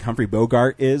better like Humphrey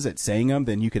Bogart is at saying them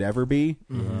than you could ever be.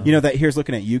 That Here's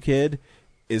Looking at You Kid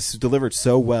is delivered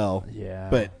so well. Yeah.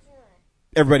 But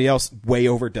everybody else way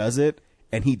overdoes it,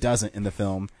 and he doesn't in the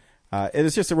film. It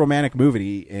is just a romantic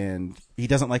movie, and he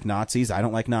doesn't like Nazis. I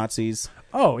don't like Nazis.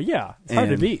 Oh, yeah. It's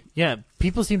hard to beat. Yeah,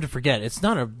 people seem to forget. It's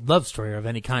not a love story of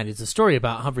any kind. It's a story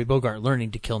about Humphrey Bogart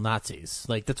learning to kill Nazis.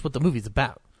 Like, that's what the movie's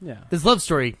about. Yeah. This love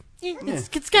story,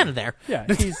 it's kind of there. Yeah,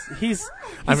 he's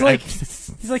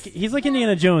like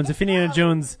Indiana Jones. If Indiana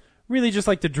Jones really just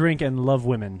liked to drink and love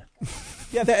women.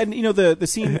 Yeah, and the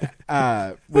scene.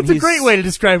 That's a great way to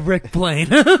describe Rick Blaine.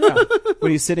 When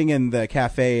he's sitting in the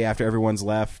cafe after everyone's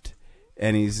left,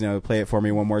 and he's play it for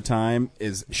me one more time,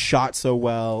 is shot so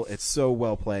well. It's so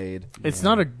well played. It's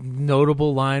not a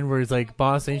notable line where he's like,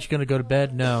 "Boss, ain't you gonna go to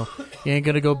bed? No. You ain't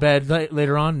gonna go to bed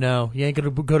later on? No. You ain't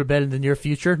gonna go to bed in the near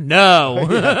future?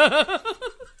 No."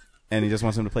 and he just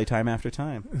wants him to play Time After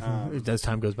Time. As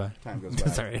time goes by. Time goes by.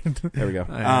 Sorry. There we go.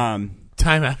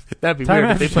 Time after. That'd be Time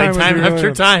weird if they after play time time would be after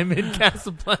weird. time in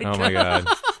Casablanca. Oh my god.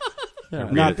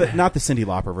 Not the Cyndi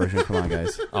Lauper version. Come on,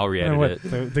 guys. I'll And re-edit what,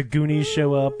 it. the Goonies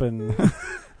show up and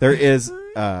There is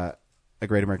a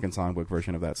Great American Songbook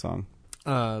version of that song.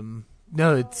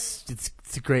 No, it's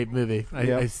a great movie.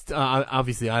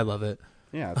 Obviously, I love it.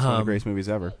 Yeah, it's one of the greatest movies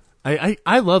ever.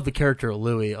 I love the character of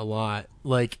Louis a lot.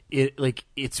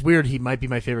 It's weird. He might be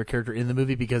my favorite character in the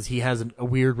movie because he has a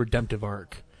weird redemptive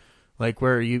arc, like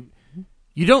where you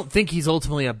don't think he's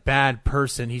ultimately a bad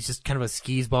person. He's just kind of a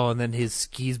skis-ball, and then his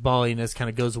skis-balliness kind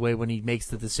of goes away when he makes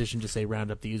the decision to say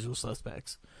round up the usual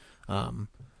suspects.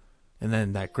 And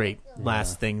then that great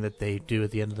last thing that they do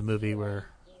at the end of the movie where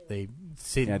they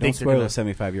say don't spoil a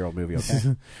 75-year-old movie,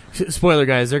 okay? Spoiler,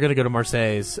 guys. They're going to go to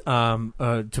Marseilles to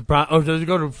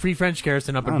go to Free French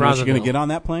Garrison up in Brazzaville. Brazzaville. You're going to get on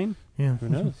that plane? Yeah, who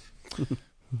knows?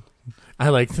 I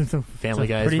like the Family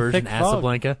Guy's pretty version, thick fog.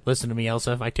 Casablanca. Listen to me,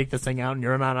 Elsa. If I take this thing out and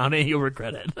you're not on it, you'll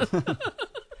regret it.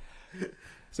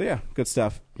 So yeah, good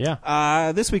stuff.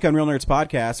 Yeah. This week on Real Nerds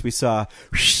Podcast, we saw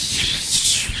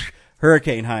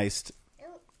Hurricane Heist.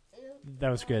 That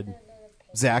was good.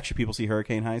 Zach, should people see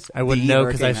Hurricane Heist? I wouldn't know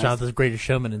because I Hurricane saw Heist? The Greatest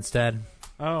Showman instead.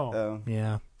 Oh.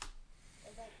 Yeah.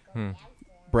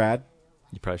 Brad?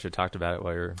 You probably should have talked about it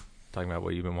while you're talking about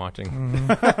what you've been watching.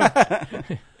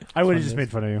 I would have just made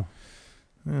fun of you.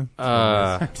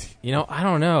 I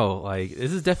don't know. Like,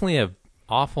 this is definitely a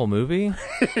awful movie.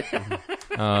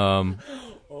 Oh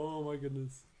my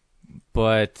goodness!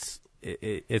 But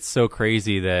it's so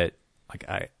crazy that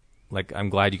I'm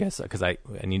glad you guys, because we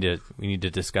need to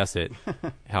discuss it,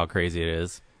 how crazy it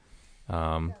is.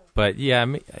 But yeah,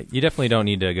 you definitely don't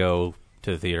need to go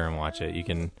to the theater and watch it. You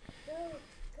can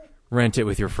rent it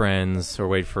with your friends or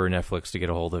wait for Netflix to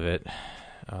get a hold of it,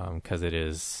 because it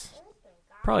is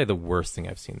probably the worst thing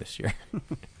I've seen this year.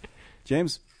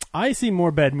 James? I see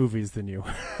more bad movies than you.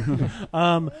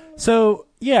 So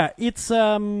yeah, it's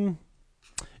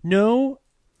no,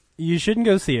 you shouldn't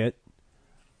go see it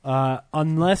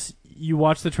unless you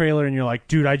watch the trailer and you're like,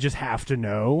 dude, I just have to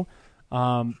know,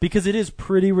 because it is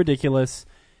pretty ridiculous.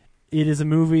 It is a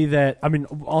movie that, I mean,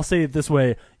 I'll say it this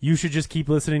way: you should just keep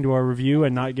listening to our review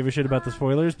and not give a shit about the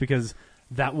spoilers, because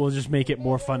that will just make it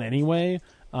more fun anyway.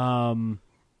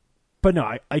 But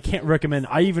no, I can't recommend.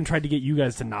 I even tried to get you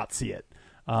guys to not see it.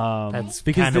 That's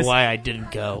kind of why I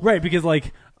didn't go. Right, because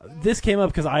like this came up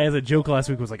because I, as a joke last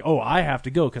week, was like, oh, I have to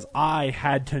go because I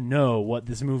had to know what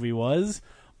this movie was,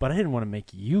 but I didn't want to make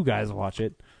you guys watch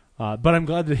it. But I'm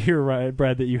glad to hear,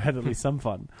 Brad, that you had at least some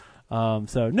fun.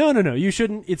 So no, you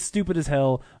shouldn't. It's stupid as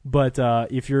hell. But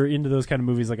if you're into those kind of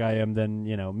movies like I am, then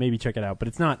maybe check it out. But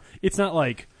it's not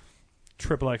like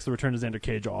XXX: The Return of Xander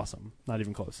Cage awesome. Not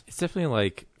even close. It's definitely,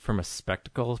 like, from a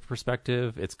spectacle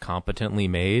perspective, it's competently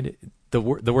made. The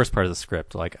worst part of the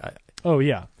script, like, oh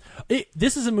yeah,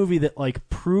 this is a movie that like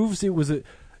proves it was a.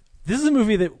 This is a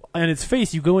movie that, on its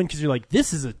face, you go in because you're like,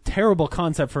 this is a terrible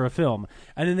concept for a film.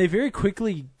 And then they very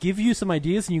quickly give you some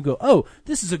ideas and you go, oh,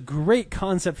 this is a great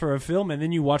concept for a film. And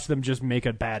then you watch them just make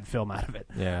a bad film out of it.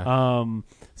 Yeah.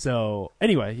 So,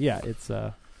 anyway, yeah, it's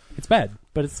bad,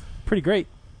 but it's pretty great.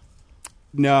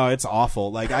 No, it's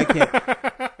awful. Like, I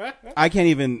can't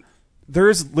even.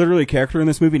 There's literally a character in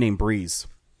this movie named Breeze.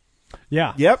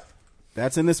 Yeah. Yep.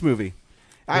 That's in this movie.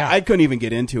 Yeah. I couldn't even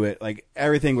get into it. Like,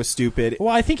 everything was stupid.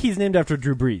 Well, I think he's named after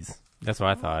Drew Brees. that's what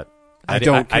I thought. I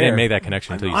don't care. I didn't make that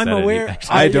connection until you I'm said aware- it.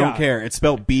 I yeah. don't care. It's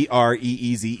spelled Breeze.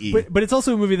 But it's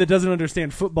also a movie that doesn't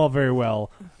understand football very well.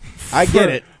 I get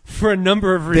it. For a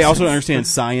number of reasons. They also don't understand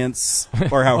science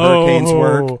or how hurricanes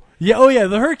work. Yeah, oh yeah,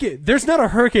 the hurricane. There's not a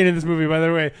hurricane in this movie, by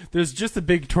the way. There's just a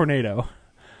big tornado.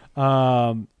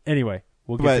 Anyway,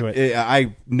 we'll get to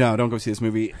it. Don't go see this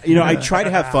movie. I try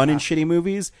to have fun in shitty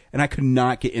movies, and I could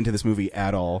not get into this movie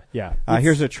at all. Yeah.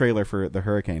 Here's a trailer for the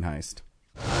Hurricane Heist.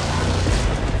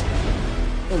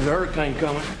 There's a hurricane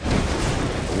coming.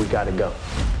 We gotta go.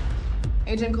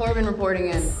 Agent Corbin reporting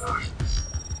in.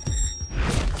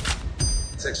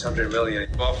 600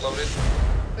 million offloaded.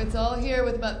 It's all here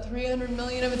with about 300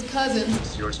 million of its cousins.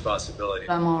 It's your responsibility.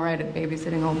 I'm all right at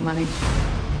babysitting old money.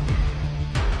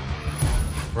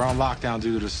 We're on lockdown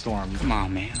due to the storm. Come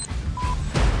on, man.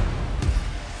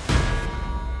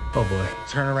 Oh boy.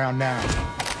 Turn around now.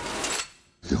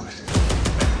 Do it.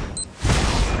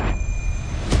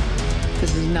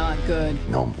 This is not good.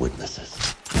 No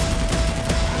witnesses.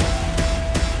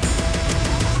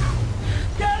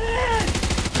 Get in!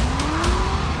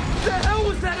 What the hell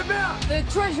was that about? The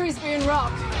treasury's being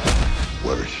robbed.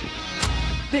 Where is she?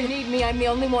 They need me. I'm the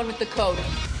only one with the code.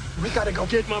 We gotta go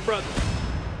get my brother.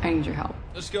 I need your help.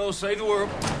 Let's go save the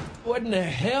world. What in the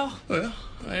hell? Well,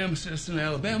 I am a citizen of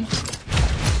Alabama.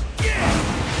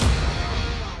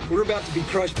 We're about to be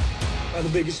crushed by the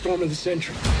biggest storm of the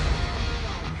century.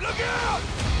 Look out!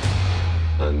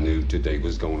 I knew today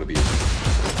was going to be.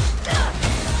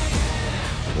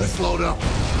 Let's load up.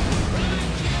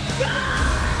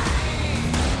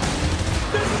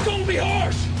 This is going to be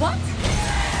harsh. What?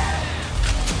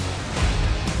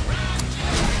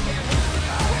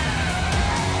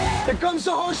 Here comes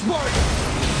the harsh part.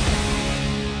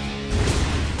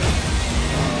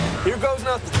 Here goes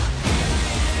nothing.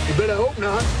 You better hope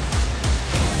not.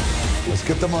 Let's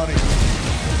get the money.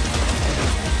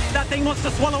 That thing wants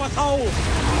to swallow us whole.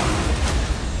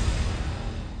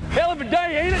 Hell of a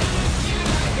day, ain't it?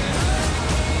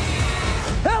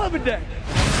 Hell of a day.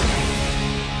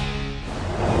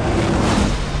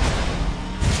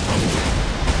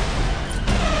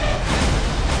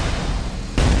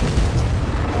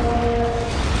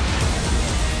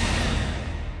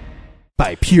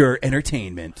 By Pure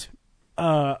Entertainment.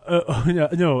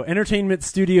 No, Entertainment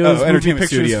Studios, movie Entertainment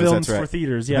pictures, Studios, films that's right. for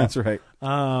theaters. Yeah, That's right.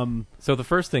 So the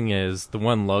first thing is the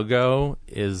one logo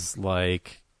is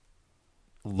like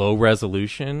low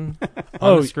resolution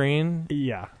on the screen.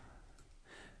 Yeah.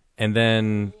 And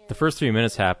then the first 3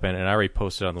 minutes happen, and I already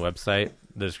posted on the website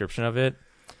the description of it.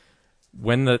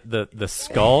 When the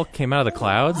skull came out of the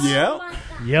clouds, Yep.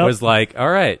 was like, all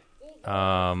right.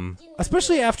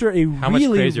 Especially after a How much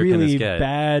really, crazier can this really get?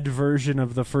 bad version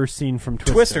of the first scene from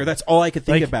Twister. Twister, that's all I could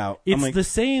think Like, about. It's I'm like, the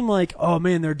same, like, oh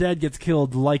man, their dad gets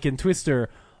killed, like in Twister.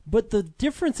 But the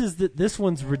difference is that this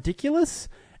one's ridiculous,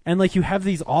 and like you have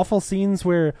these awful scenes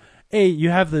where, hey, you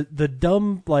have the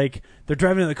dumb, like, they're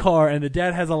driving in the car, and the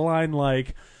dad has a line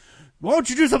like, why don't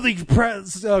you do something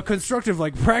constructive,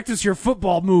 like practice your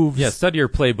football moves? Yeah, study your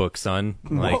playbook, son.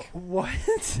 Like, What?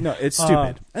 no, it's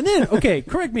stupid. And then, okay,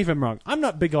 correct me if I'm wrong. I'm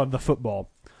not big on the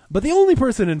football. But the only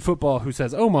person in football who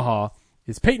says Omaha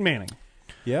is Peyton Manning.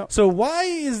 Yeah. So why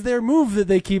is their move that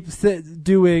they keep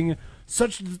doing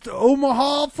such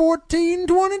Omaha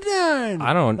 1429?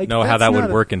 I don't Like, know how that's that not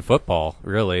would work in football,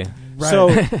 really.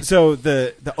 Right. So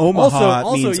the Omaha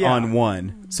Also, means yeah. on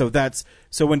one.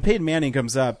 So when Peyton Manning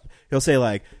comes up, he'll say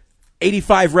like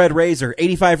 85 Red Razor,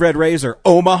 85 Red Razor,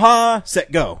 Omaha,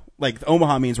 set go. Like the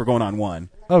Omaha means we're going on one.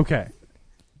 Okay.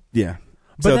 Yeah.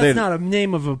 But So that's they- not a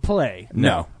name of a play.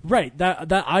 No. Right. That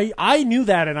I knew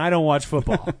that, and I don't watch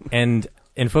football. And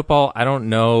in football, I don't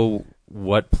know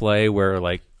what play where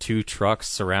like two trucks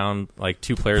surround, like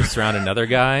two players surround another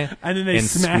guy And then they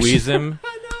smash squeeze him. him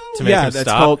to make him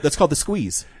stop. That's called the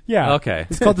squeeze. Yeah. Okay.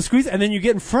 It's called the squeeze, and then you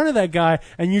get in front of that guy,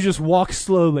 and you just walk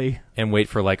slowly. And wait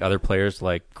for like other players to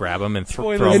like grab him and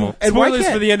throw Spoilers, him. And why spoilers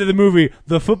can't- for the end of the movie.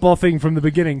 The football thing from the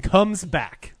beginning comes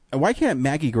back. And why can't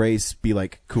Maggie Grace be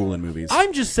like cool in movies?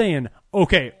 I'm just saying,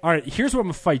 okay, all right, here's where I'm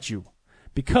going to fight you.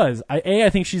 Because, I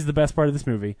think she's the best part of this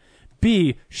movie.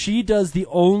 B, she does the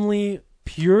only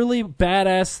purely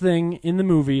badass thing in the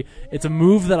movie. It's a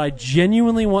move that I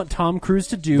genuinely want Tom Cruise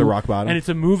to do. The rock bottom. And it's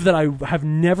a move that I have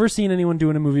never seen anyone do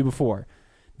in a movie before.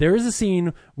 There is a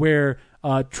scene where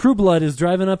True Blood is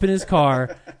driving up in his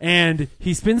car, and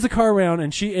he spins the car around,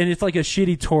 and it's like a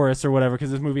shitty Taurus or whatever,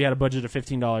 because this movie had a budget of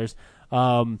 $15.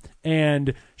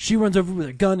 And she runs over with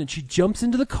a gun, and she jumps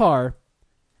into the car,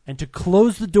 and to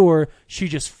close the door, she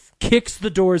just kicks the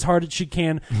door as hard as she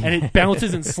can, and it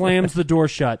bounces and slams the door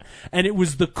shut. And it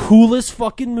was the coolest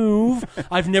fucking move.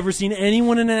 I've never seen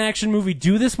anyone in an action movie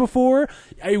do this before.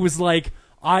 It was like,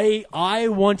 I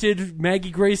wanted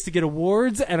Maggie Grace to get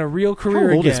awards and a real career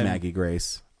How old again. is Maggie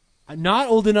Grace? Not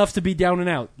old enough to be down and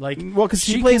out. Like, Well, because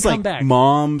she can plays come like back.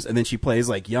 moms, and then she plays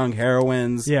like young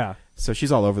heroines. Yeah. So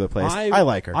she's all over the place. I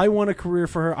like her. I want a career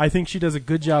for her. I think she does a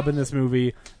good job in this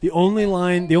movie. The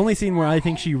only scene where I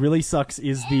think she really sucks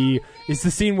is the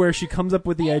scene where she comes up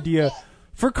with the idea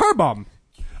for car bomb.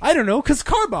 I don't know, because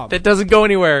car bomb. That doesn't go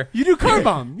anywhere. You do car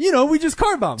bomb. We just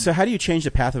car bomb. So how do you change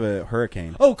the path of a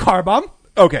hurricane? Oh, car bomb.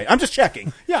 Okay, I'm just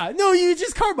checking. Yeah, no, you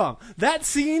just car bomb. That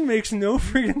scene makes no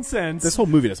freaking sense. This whole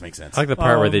movie doesn't make sense. I like the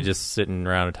part where they just sitting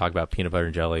around and talk about peanut butter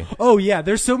and jelly. Oh yeah,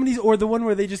 there's so many, or the one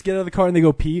where they just get out of the car and they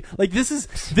go pee. Like this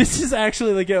is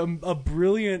actually like a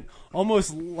brilliant,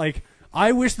 almost like,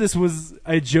 I wish this was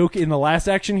a joke in The Last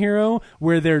Action Hero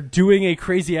where they're doing a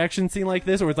crazy action scene like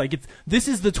this, or it's like this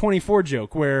is the 24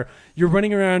 joke where you're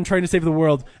running around trying to save the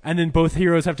world, and then both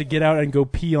heroes have to get out and go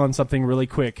pee on something really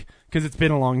quick because it's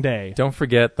been a long day. Don't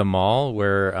forget the mall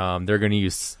where they're going to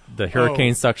use the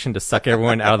hurricane suction to suck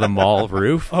everyone out of the mall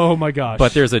roof. Oh my gosh!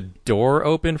 But there's a door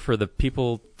open for the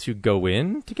people to go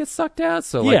in to get sucked out.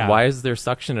 So like, why is there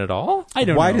suction at all? I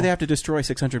don't know. Why do they have to destroy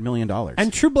 $600 million?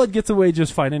 And True Blood gets away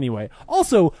just fine anyway.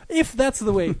 Also, if that's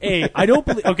the way, I don't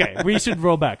believe. Okay, we should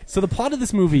roll back. So the plot of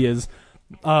this movie is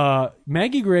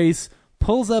Maggie Grace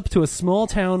pulls up to a small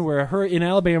town in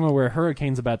Alabama where a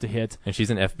hurricane's about to hit, and she's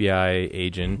an FBI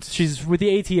agent. She's with the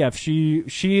ATF. She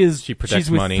protects she's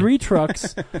with money. 3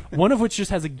 trucks, one of which just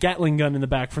has a Gatling gun in the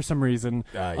back for some reason.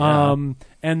 And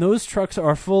those trucks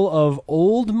are full of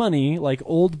old money, like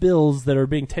old bills that are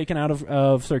being taken out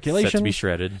of circulation, set to be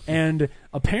shredded. And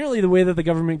apparently, the way that the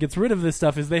government gets rid of this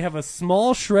stuff is they have a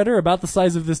small shredder about the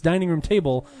size of this dining room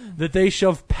table that they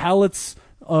shove pallets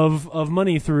of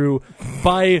money through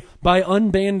by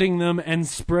unbanding them and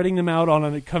spreading them out on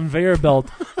a conveyor belt,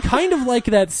 kind of like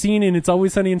that scene in It's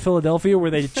Always Sunny in Philadelphia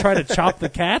where they try to chop the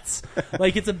cats.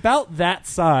 Like, it's about that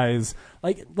size.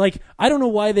 Like I don't know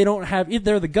why they don't have. If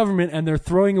they're the government and they're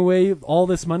throwing away all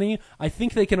this money, I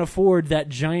think they can afford that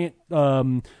giant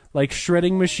like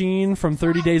shredding machine from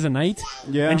 30 Days a Night,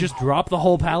 and just drop the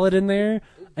whole pallet in there.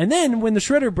 And then when the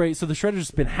shredder breaks, so the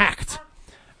shredder's been hacked.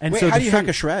 And Wait, so how do you hack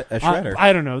a shredder?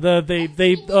 I don't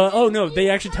know. They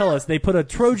actually tell us they put a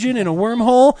Trojan in a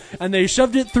wormhole and they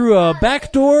shoved it through a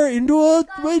back door into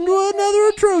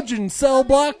another Trojan cell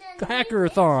block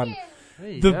hackathon.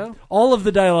 All of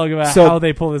the dialogue about how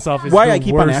they pull this off is why the I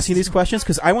keep worst. on asking these questions,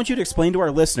 because I want you to explain to our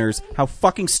listeners how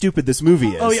fucking stupid this movie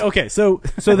is. Oh yeah, okay. So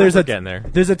there's a getting there.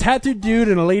 There's a tattooed dude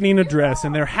and a lady in a dress,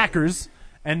 and they're hackers,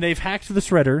 and they've hacked the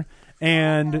shredder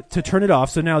and to turn it off.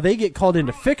 So now they get called in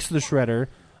to fix the shredder.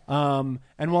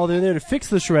 And while they're there to fix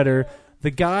the shredder, the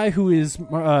guy who is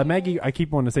Maggie, I keep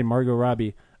wanting to say Margot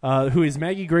Robbie, who is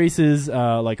Maggie Grace's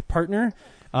like partner,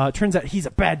 turns out he's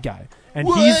a bad guy, and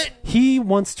he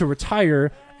wants to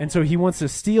retire, and so he wants to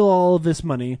steal all of this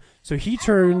money. So he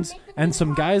turns, and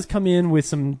some guys come in with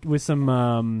some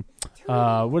what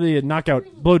are they, knockout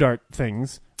blow dart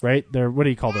things. Right? They're, what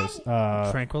do you call those?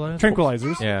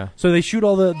 Tranquilizers. Yeah. So they shoot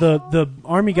all the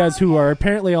army guys who are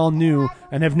apparently all new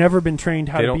and have never been trained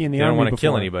how to be in the army before. They don't want to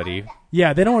kill anybody.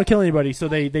 Yeah, they don't want to kill anybody, so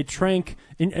they trank.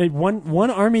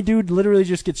 One army dude literally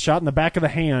just gets shot in the back of the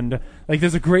hand. Like,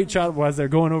 there's a great shot as they're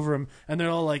going over him, and they're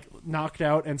all, like, knocked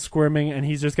out and squirming, and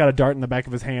he's just got a dart in the back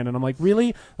of his hand. And I'm like,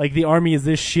 really? Like, the army is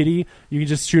this shitty? You can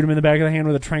just shoot him in the back of the hand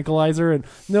with a tranquilizer? And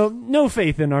no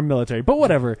faith in our military, but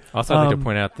whatever. Also, I'd like to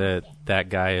point out that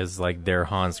guy is, like, their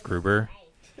Hans Gruber.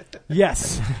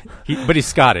 Yes. But he's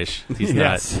Scottish. He's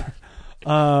yes. not.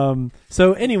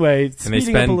 So anyway, and they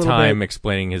spend time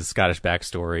explaining his Scottish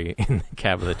backstory in the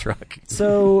cab of the truck.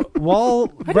 So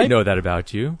while I didn't know that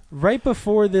about you. Right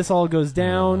before this all goes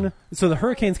down, so the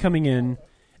hurricane's coming in,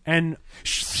 and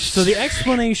so the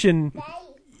explanation,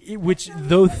 which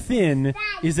though thin,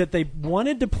 is that they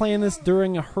wanted to plan this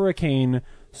during a hurricane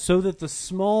so that the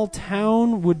small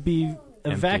town would be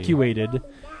evacuated.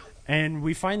 And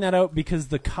we find that out because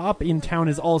the cop in town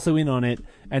is also in on it,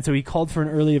 and so he called for an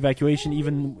early evacuation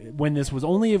even when this was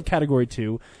only of Category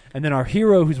 2. And then our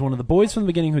hero, who's one of the boys from the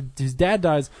beginning, whose dad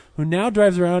dies, who now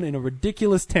drives around in a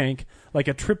ridiculous tank, like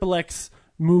a XXX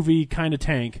movie kind of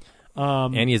tank.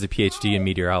 And he has a PhD in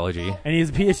meteorology.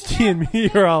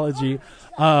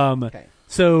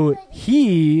 So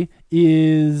he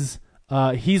is...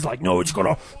 he's like, no,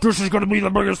 this is gonna be the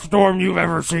biggest storm you've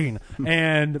ever seen,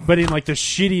 but in like the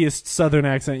shittiest Southern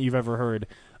accent you've ever heard.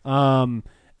 So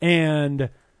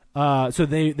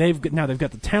they've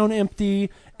got the town empty,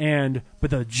 but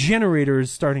the generator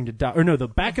is starting to die, or no, the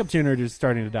backup generator is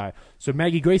starting to die. So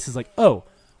Maggie Grace is like, oh,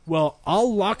 well,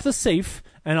 I'll lock the safe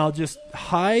and I'll just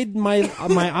hide my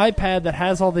iPad that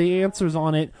has all the answers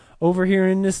on it over here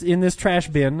in this trash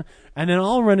bin, and then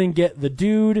I'll run and get the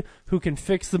dude who can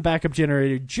fix the backup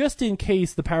generator just in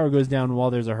case the power goes down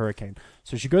while there's a hurricane.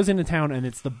 So she goes into town, and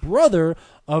it's the brother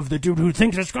of the dude who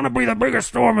thinks it's going to be the biggest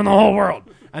storm in the whole world.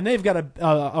 And they've got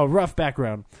a rough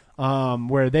background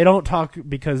where they don't talk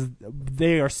because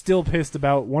they are still pissed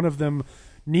about one of them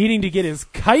needing to get his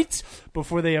kite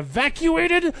before they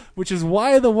evacuated, which is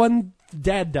why the one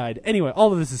dad died. Anyway,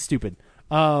 all of this is stupid.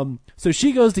 So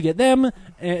she goes to get them,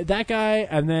 that guy,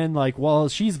 and then like while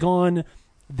she's gone,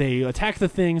 they attack the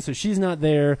thing, so she's not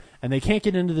there, and they can't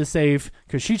get into the safe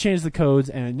because she changed the codes,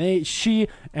 and she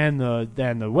and the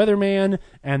weatherman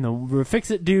and the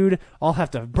fix-it dude all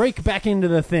have to break back into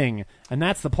the thing, and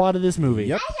that's the plot of this movie.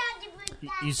 Yep.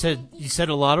 You said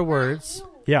a lot of words.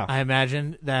 Yeah. I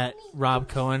imagine that Rob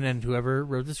Cohen and whoever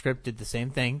wrote the script did the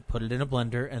same thing, put it in a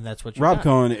blender, and that's what you Rob got.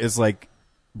 Cohen is like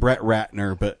Brett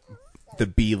Ratner, but the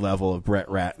B level of Brett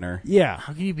Ratner. Yeah.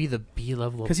 How can you be the B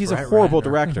level? Because he's Brett a horrible Ratner?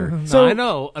 director. No, So- I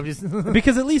know. I'm just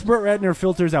Because at least Brett Ratner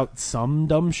filters out some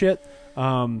dumb shit.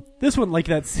 This one, like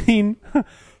that scene,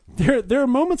 there are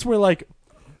moments where like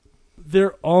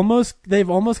they've almost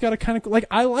got a kind of like,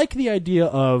 I like the idea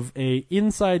of a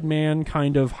Inside Man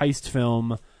kind of heist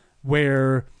film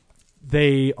where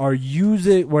they are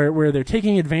where they're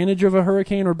taking advantage of a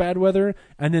hurricane or bad weather,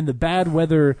 and then the bad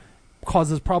weather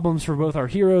causes problems for both our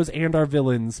heroes and our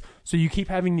villains. So you keep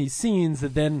having these scenes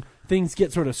that then things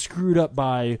get sort of screwed up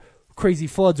by crazy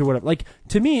floods or whatever. Like,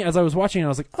 to me, as I was watching it, I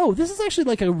was like, oh, this is actually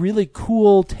like a really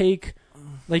cool take.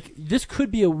 Like, this could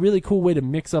be a really cool way to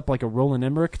mix up like a Roland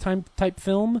Emmerich type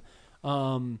film.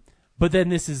 But then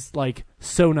this is like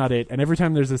so not it. And every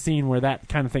time there's a scene where that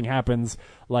kind of thing happens,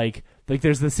 like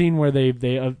there's the scene where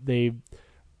they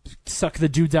suck the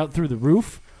dudes out through the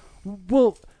roof.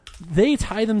 Well, they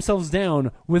tie themselves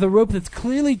down with a rope that's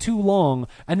clearly too long,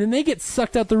 and then they get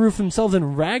sucked out the roof themselves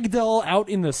and ragdoll out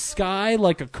in the sky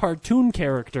like a cartoon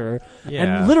character. Yeah.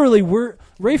 And literally,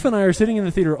 Rafe and I are sitting in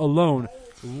the theater alone,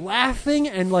 laughing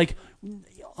and like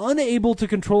unable to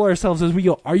control ourselves as we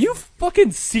go, are you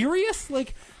fucking serious?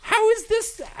 Like, how is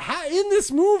this in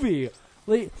this movie?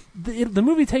 Like, the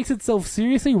movie takes itself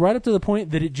seriously right up to the point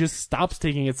that it just stops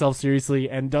taking itself seriously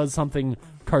and does something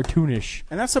cartoonish.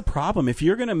 And that's a problem. If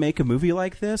you're going to make a movie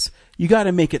like this, you got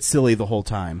to make it silly the whole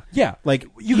time. Yeah. Like,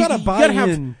 You gotta buy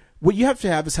in. What you have to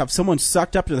have is have someone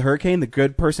sucked up to the hurricane, the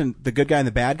good guy and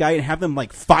the bad guy, and have them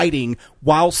like fighting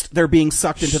whilst they're being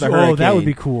sucked into the hurricane. Oh, that would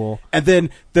be cool. And then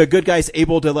the good guy's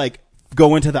able to like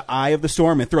go into the eye of the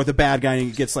storm and throw the bad guy and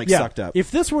he gets like sucked up.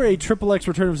 If this were a XXX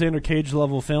Return of Xander Cage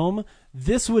level film,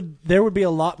 there would be a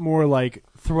lot more like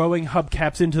throwing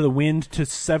hubcaps into the wind to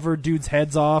sever dudes'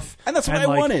 heads off. And that's what I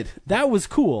like, wanted. That was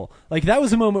cool. Like, that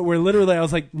was a moment where literally I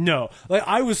was like, no. Like,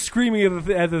 I was screaming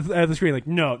at the screen like,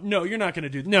 no, you're not going to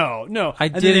do no. I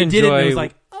And did then they did it, and enjoy- it was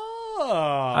like,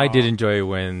 oh. I did enjoy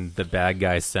when the bad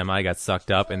guy's semi got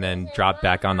sucked up and then dropped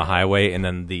back on the highway, and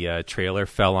then the trailer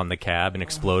fell on the cab and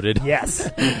exploded. Yes,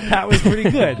 that was pretty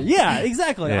good. Yeah,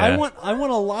 exactly. Yeah. I want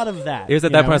a lot of that. It was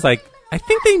at you that know? point I was like, I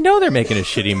think they know they're making a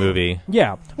shitty movie.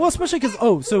 Yeah. Well, especially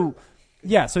because,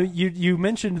 so you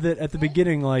mentioned that at the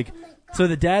beginning, like, so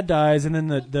the dad dies and then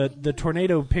the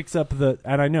tornado picks up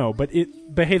and I know, but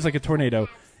it behaves like a tornado.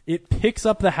 It picks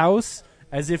up the house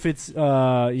as if it's,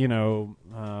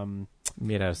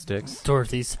 made out of sticks.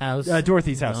 Dorothy's house.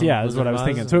 Dorothy's house, yeah, is what I was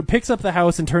thinking. So it picks up the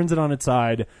house and turns it on its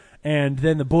side, and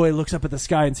then the boy looks up at the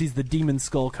sky and sees the demon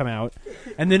skull come out.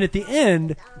 And then at the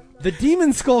end, the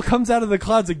demon skull comes out of the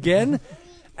clouds again,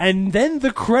 and then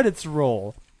the credits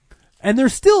roll. And they're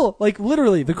still, like,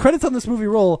 literally, the credits on this movie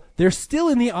roll, they're still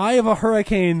in the eye of a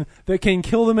hurricane that can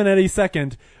kill them in any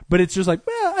second, but it's just like,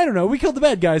 well, I don't know, we killed the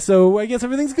bad guy, so I guess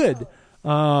everything's good.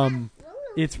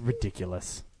 It's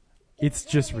ridiculous. It's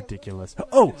just ridiculous.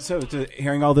 Oh, so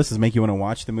hearing all this does make you want to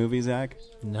watch the movie, Zach?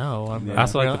 No, I'm, I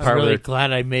also like the part I'm really where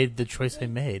glad I made the choice I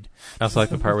made. I also like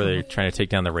the part where they're trying to take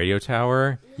down the radio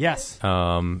tower. Yes.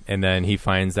 And then he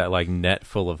finds that like net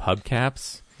full of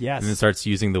hubcaps. Yes. And then starts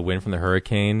using the wind from the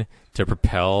hurricane to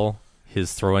propel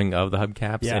his throwing of the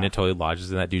hubcaps, Yeah. and it totally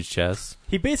lodges in that dude's chest.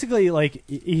 He basically, like,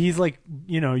 he's like,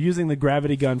 using the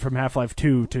gravity gun from Half-Life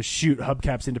 2 to shoot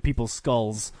hubcaps into people's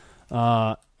skulls.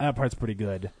 That part's pretty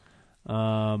good.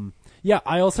 Yeah,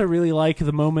 I also really like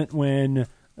the moment when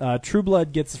True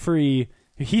Blood gets free.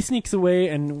 He sneaks away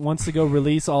and wants to go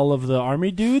release all of the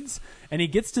army dudes, and he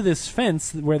gets to this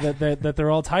fence where that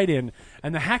they're all tied in,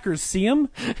 and the hackers see him,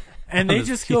 and they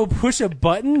just go push a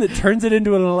button that turns it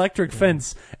into an electric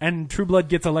fence, and True Blood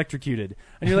gets electrocuted.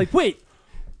 And you're like, wait,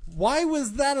 why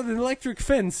was that an electric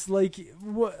fence? Like,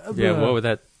 what? Yeah, what would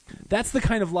that... That's the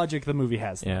kind of logic the movie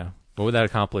has. Yeah. What would that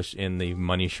accomplish in the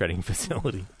money shredding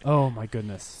facility? Oh my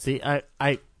goodness. See,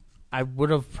 I would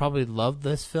have probably loved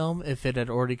this film if it had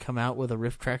already come out with a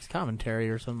Riff Tracks commentary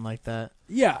or something like that.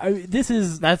 Yeah,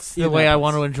 that's the way I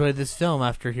want to enjoy this film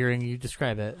after hearing you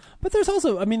describe it. But there's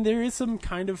also, there is some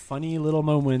kind of funny little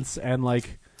moments, and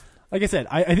like I said,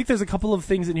 I think there's a couple of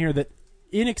things in here that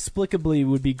inexplicably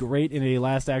would be great in a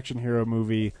Last Action Hero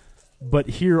movie, but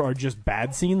here are just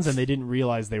bad scenes, and they didn't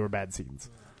realize they were bad scenes.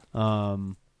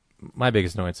 My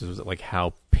biggest annoyance was like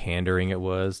how pandering it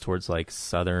was towards like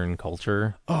Southern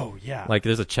culture. Oh yeah, like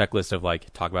there's a checklist of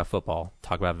like talk about football,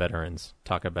 talk about veterans,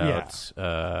 talk about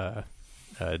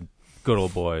good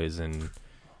old boys and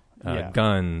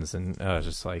guns, and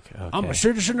just like okay. I'm a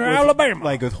citizen of Alabama,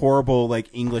 like with horrible like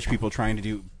English people trying to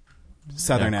do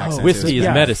Southern accents. Whiskey is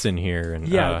medicine here, and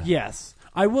yes.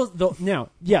 I will though. Now,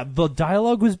 yeah, the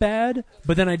dialogue was bad,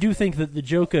 but then I do think that the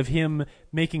joke of him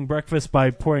making breakfast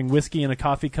by pouring whiskey in a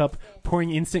coffee cup,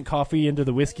 pouring instant coffee into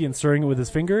the whiskey and stirring it with his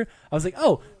finger, I was like,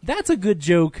 oh, that's a good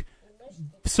joke,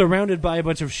 surrounded by a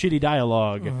bunch of shitty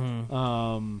dialogue.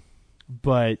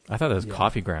 But I thought that was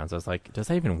coffee grounds. I was like, does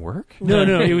that even work?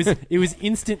 No, it was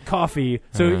instant coffee.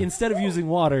 So instead of using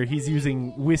water, he's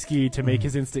using whiskey to make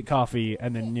his instant coffee,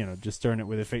 and then just stirring it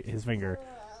with his finger,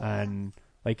 and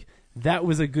like that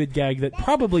was a good gag that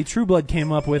probably True Blood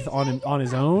came up with on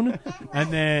his own,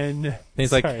 and then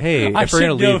he's like, hey, I if we're should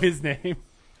gonna know leave his name.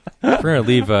 If we're gonna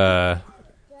leave,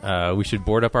 we should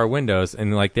board up our windows,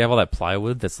 and like they have all that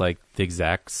plywood that's like the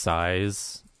exact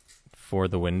size for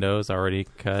the windows already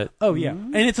cut. Oh yeah,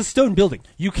 and it's a stone building.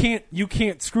 You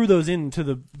can't screw those into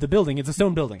the building. It's a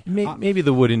stone building. Maybe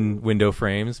the wooden window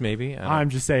frames. Maybe I'm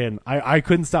just saying. I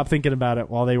couldn't stop thinking about it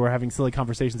while they were having silly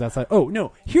conversations outside. Oh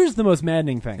no! Here's the most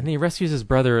maddening thing. And he rescues his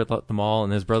brother at the mall,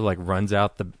 and his brother like runs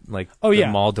out the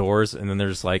mall doors, and then they're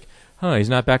just like, "Huh, he's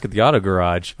not back at the auto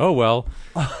garage. Oh well,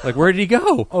 like where did he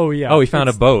go? Oh yeah, he found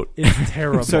a boat. It's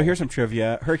terrible." So here's some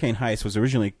trivia. Hurricane Heist was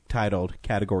originally titled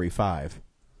Category 5.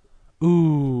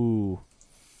 Ooh.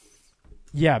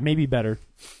 Yeah, maybe better.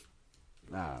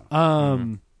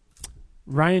 Ryan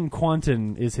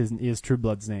Quanten is True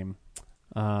Blood's name.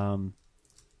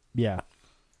 Yeah.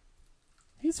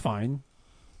 He's fine.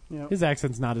 Yep. His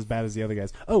accent's not as bad as the other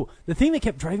guys. Oh, the thing that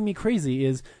kept driving me crazy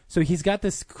is, so he's got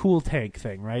this cool tank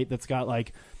thing, right? That's got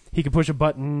like, he can push a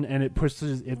button and it puts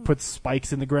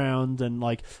spikes in the ground, and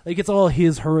like it's all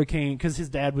his hurricane, because his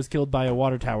dad was killed by a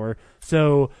water tower.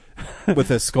 So with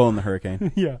a skull in the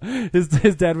hurricane. Yeah,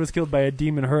 his dad was killed by a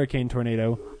demon hurricane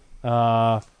tornado,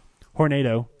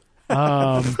 Hornado.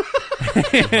 And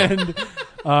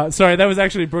sorry, that was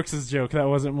actually Brooks's joke. That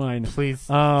wasn't mine. Please,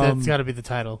 that's got to be the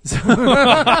title.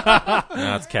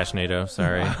 No, it's Cashnado.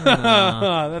 Sorry.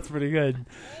 That's pretty good.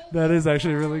 That is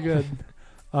actually really good.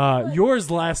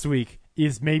 Yours last week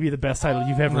is maybe the best title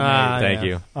you've ever made. Thank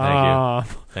you.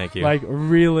 Thank you. Like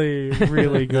really,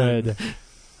 really good.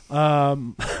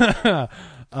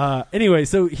 Anyway,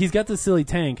 so he's got this silly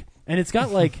tank, and it's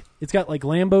got like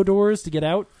Lambo doors to get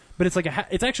out, but it's like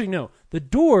it's actually no. The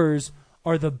doors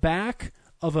are the back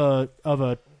of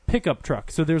a pickup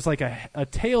truck. So there's like a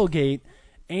tailgate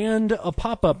and a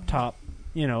pop-up top,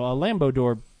 a Lambo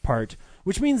door part,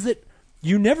 which means that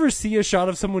you never see a shot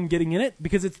of someone getting in it,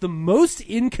 because it's the most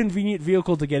inconvenient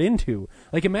vehicle to get into.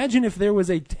 Like, imagine if there was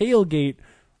a tailgate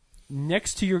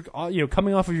next to your,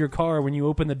 coming off of your car when you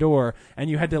open the door, and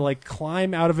you had to like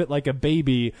climb out of it like a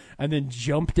baby and then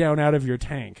jump down out of your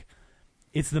tank.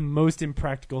 It's the most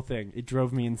impractical thing. It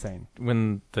drove me insane.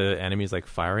 When the enemy's like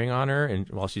firing on her, and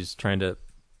while she's trying to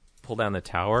pull down the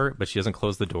tower, but she doesn't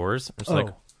close the doors, it's like,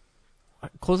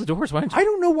 close the doors. Why don't you? I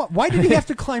don't know why did he have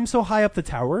to climb so high up the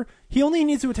tower? He only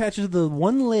needs to attach it to the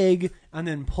one leg and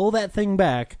then pull that thing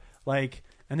back, and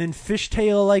then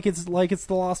fishtail like it's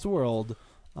the Lost World.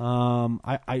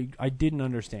 I didn't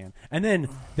understand. And then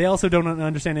they also don't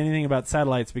understand anything about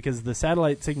satellites, because the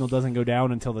satellite signal doesn't go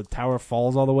down until the tower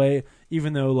falls all the way,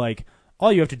 even though like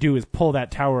all you have to do is pull that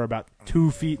tower about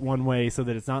 2 feet one way so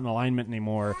that it's not in alignment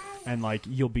anymore, and like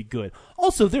you'll be good.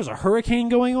 Also, there's a hurricane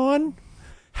going on.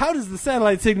 How does the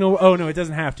satellite signal... Oh, no, it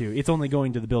doesn't have to. It's only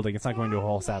going to the building. It's not going to a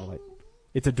whole satellite.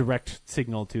 It's a direct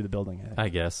signal to the building. I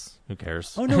guess. Who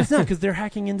cares? Oh, no, it's not, because they're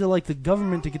hacking into like the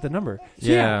government to get the number.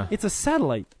 So, yeah, it's a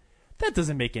satellite. That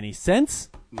doesn't make any sense.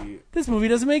 This movie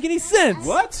doesn't make any sense.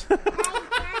 What?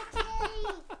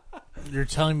 You're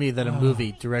telling me that a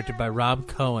movie directed by Rob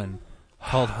Cohen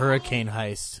called Hurricane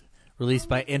Heist, released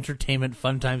by Entertainment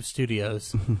Funtime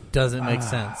Studios, doesn't make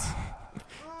sense.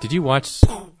 Did you watch...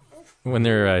 when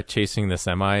they're chasing the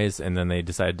semis, and then they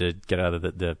decide to get out of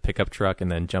the pickup truck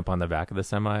and then jump on the back of the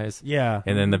semis? Yeah.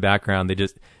 And then in the background,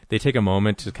 they take a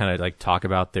moment to kind of like talk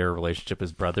about their relationship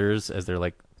as brothers as they're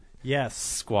like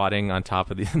squatting on top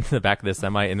of the back of the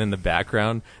semi. And then the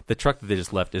background, the truck that they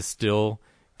just left is still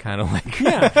kind of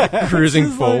like cruising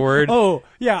forward. Like, oh,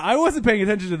 yeah. I wasn't paying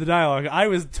attention to the dialogue. I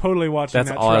was totally watching that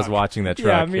truck. That's all I was watching, that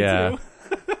truck. Yeah, me too.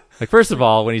 Like, first of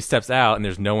all, when he steps out and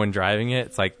there's no one driving it,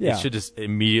 it's like it should just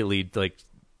immediately like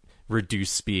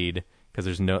reduce speed, because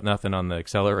there's nothing on the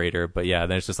accelerator. But yeah,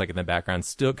 then it's just like in the background,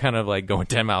 still kind of like going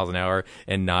 10 miles an hour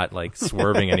and not like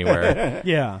swerving anywhere.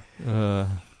 Yeah.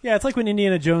 Yeah, it's like when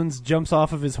Indiana Jones jumps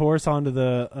off of his horse onto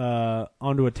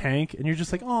a tank, and you're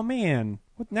just like, oh man,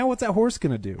 what's that horse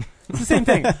gonna do? It's the same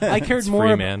thing. I cared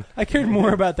more. I cared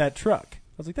more about that truck. I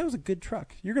was like, that was a good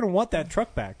truck. You're gonna want that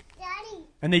truck back. Daddy.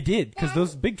 And they did, because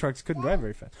those big trucks couldn't drive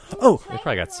very fast. Oh, they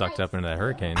probably got sucked up into that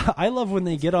hurricane. I love when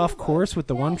they get off course with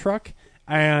the one truck,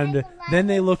 And then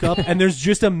they look up, and there's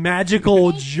just a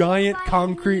magical giant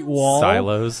concrete wall.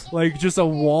 Silos. Like, just a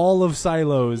wall of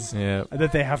silos Yep.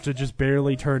 that they have to just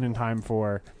barely turn in time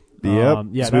for. Yep. Yeah,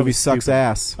 This that movie was sucks stupid.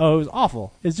 ass. Oh, it was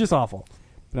awful. It's just awful.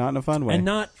 Not in a fun way. And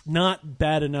not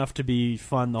bad enough to be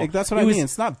fun, though. Like, that's what I mean.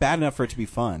 It's not bad enough for it to be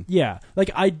fun. Yeah. Like,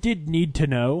 I did need to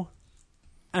know,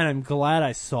 and I'm glad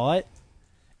I saw it.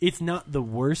 It's not the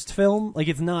worst film. Like,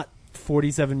 it's not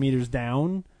 47 Meters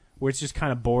Down, where it's just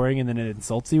kind of boring and then it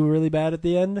insults you really bad at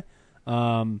the end.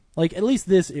 Like, at least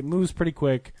this, it moves pretty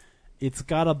quick. It's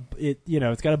got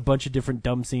a bunch of different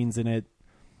dumb scenes in it.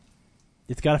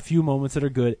 It's got a few moments that are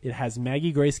good. It has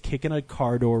Maggie Grace kicking a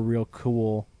car door real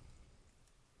cool.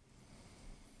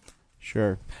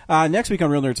 Sure. Next week on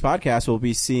Real Nerds Podcast, we'll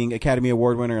be seeing Academy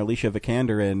Award winner Alicia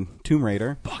Vikander in Tomb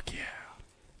Raider. Fuck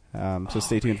yeah. So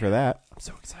stay tuned for that. I'm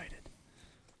so excited.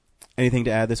 Anything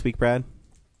to add this week, Brad?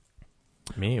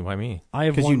 Me? Why me?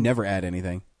 Because you never add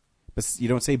anything. But you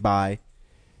don't say bye.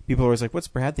 People are always like, what's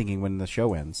Brad thinking when the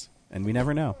show ends? And we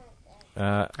never know.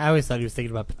 I always thought he was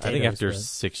thinking about potatoes. I think after but-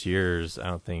 6 years, I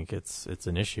don't think it's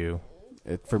an issue.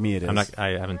 For me, it is. I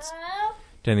haven't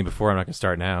done anything before. I'm not going to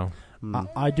start now.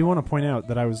 I do want to point out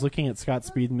that I was looking at Scott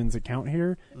Speedman's account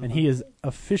here, and he is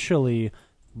officially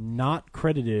not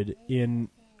credited in...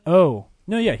 Oh,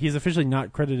 no, yeah, he's officially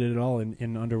not credited at all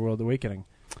in Underworld Awakening.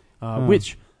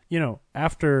 Which, you know,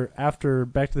 after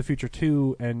Back to the Future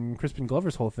 2 and Crispin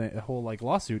Glover's whole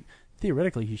lawsuit,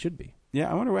 theoretically he should be. Yeah,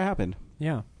 I wonder what happened.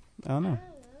 Yeah. I don't know.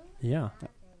 Yeah.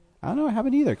 I don't know what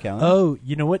happened either, Callan. Oh,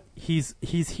 you know what? He's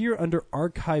here under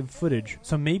archive footage.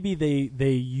 So maybe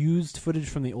they used footage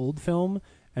from the old film,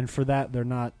 and for that they're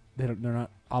not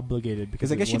obligated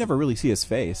because I guess you never really see his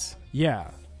face. Yeah.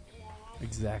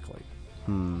 Exactly.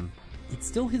 It's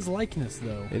still his likeness,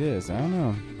 though. It is. I don't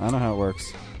know. I don't know how it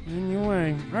works.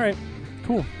 Anyway, all right,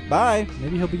 cool. Bye.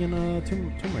 Maybe he'll be in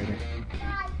Tomb Raider.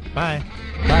 Bye.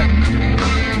 Bye.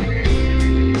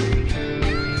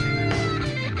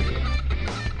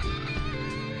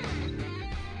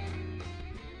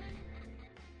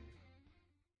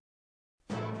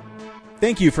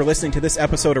 Thank you for listening to this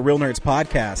episode of Real Nerds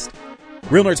Podcast.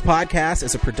 Real Nerds Podcast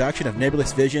is a production of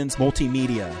Nebulous Visions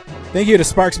Multimedia. Thank you to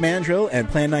Sparks Mandrill and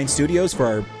Plan 9 Studios for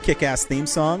our kick-ass theme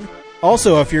song.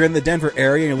 Also, if you're in the Denver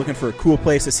area and you're looking for a cool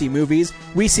place to see movies,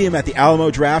 we see them at the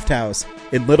Alamo Drafthouse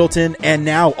in Littleton and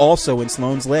now also in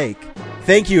Sloan's Lake.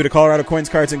 Thank you to Colorado Coins,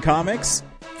 Cards, and Comics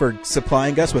for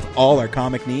supplying us with all our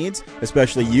comic needs,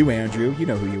 especially you, Andrew. You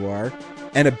know who you are.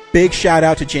 And a big shout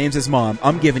out to James's mom.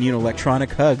 I'm giving you an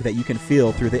electronic hug that you can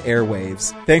feel through the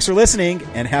airwaves. Thanks for listening,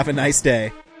 and have a nice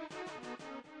day.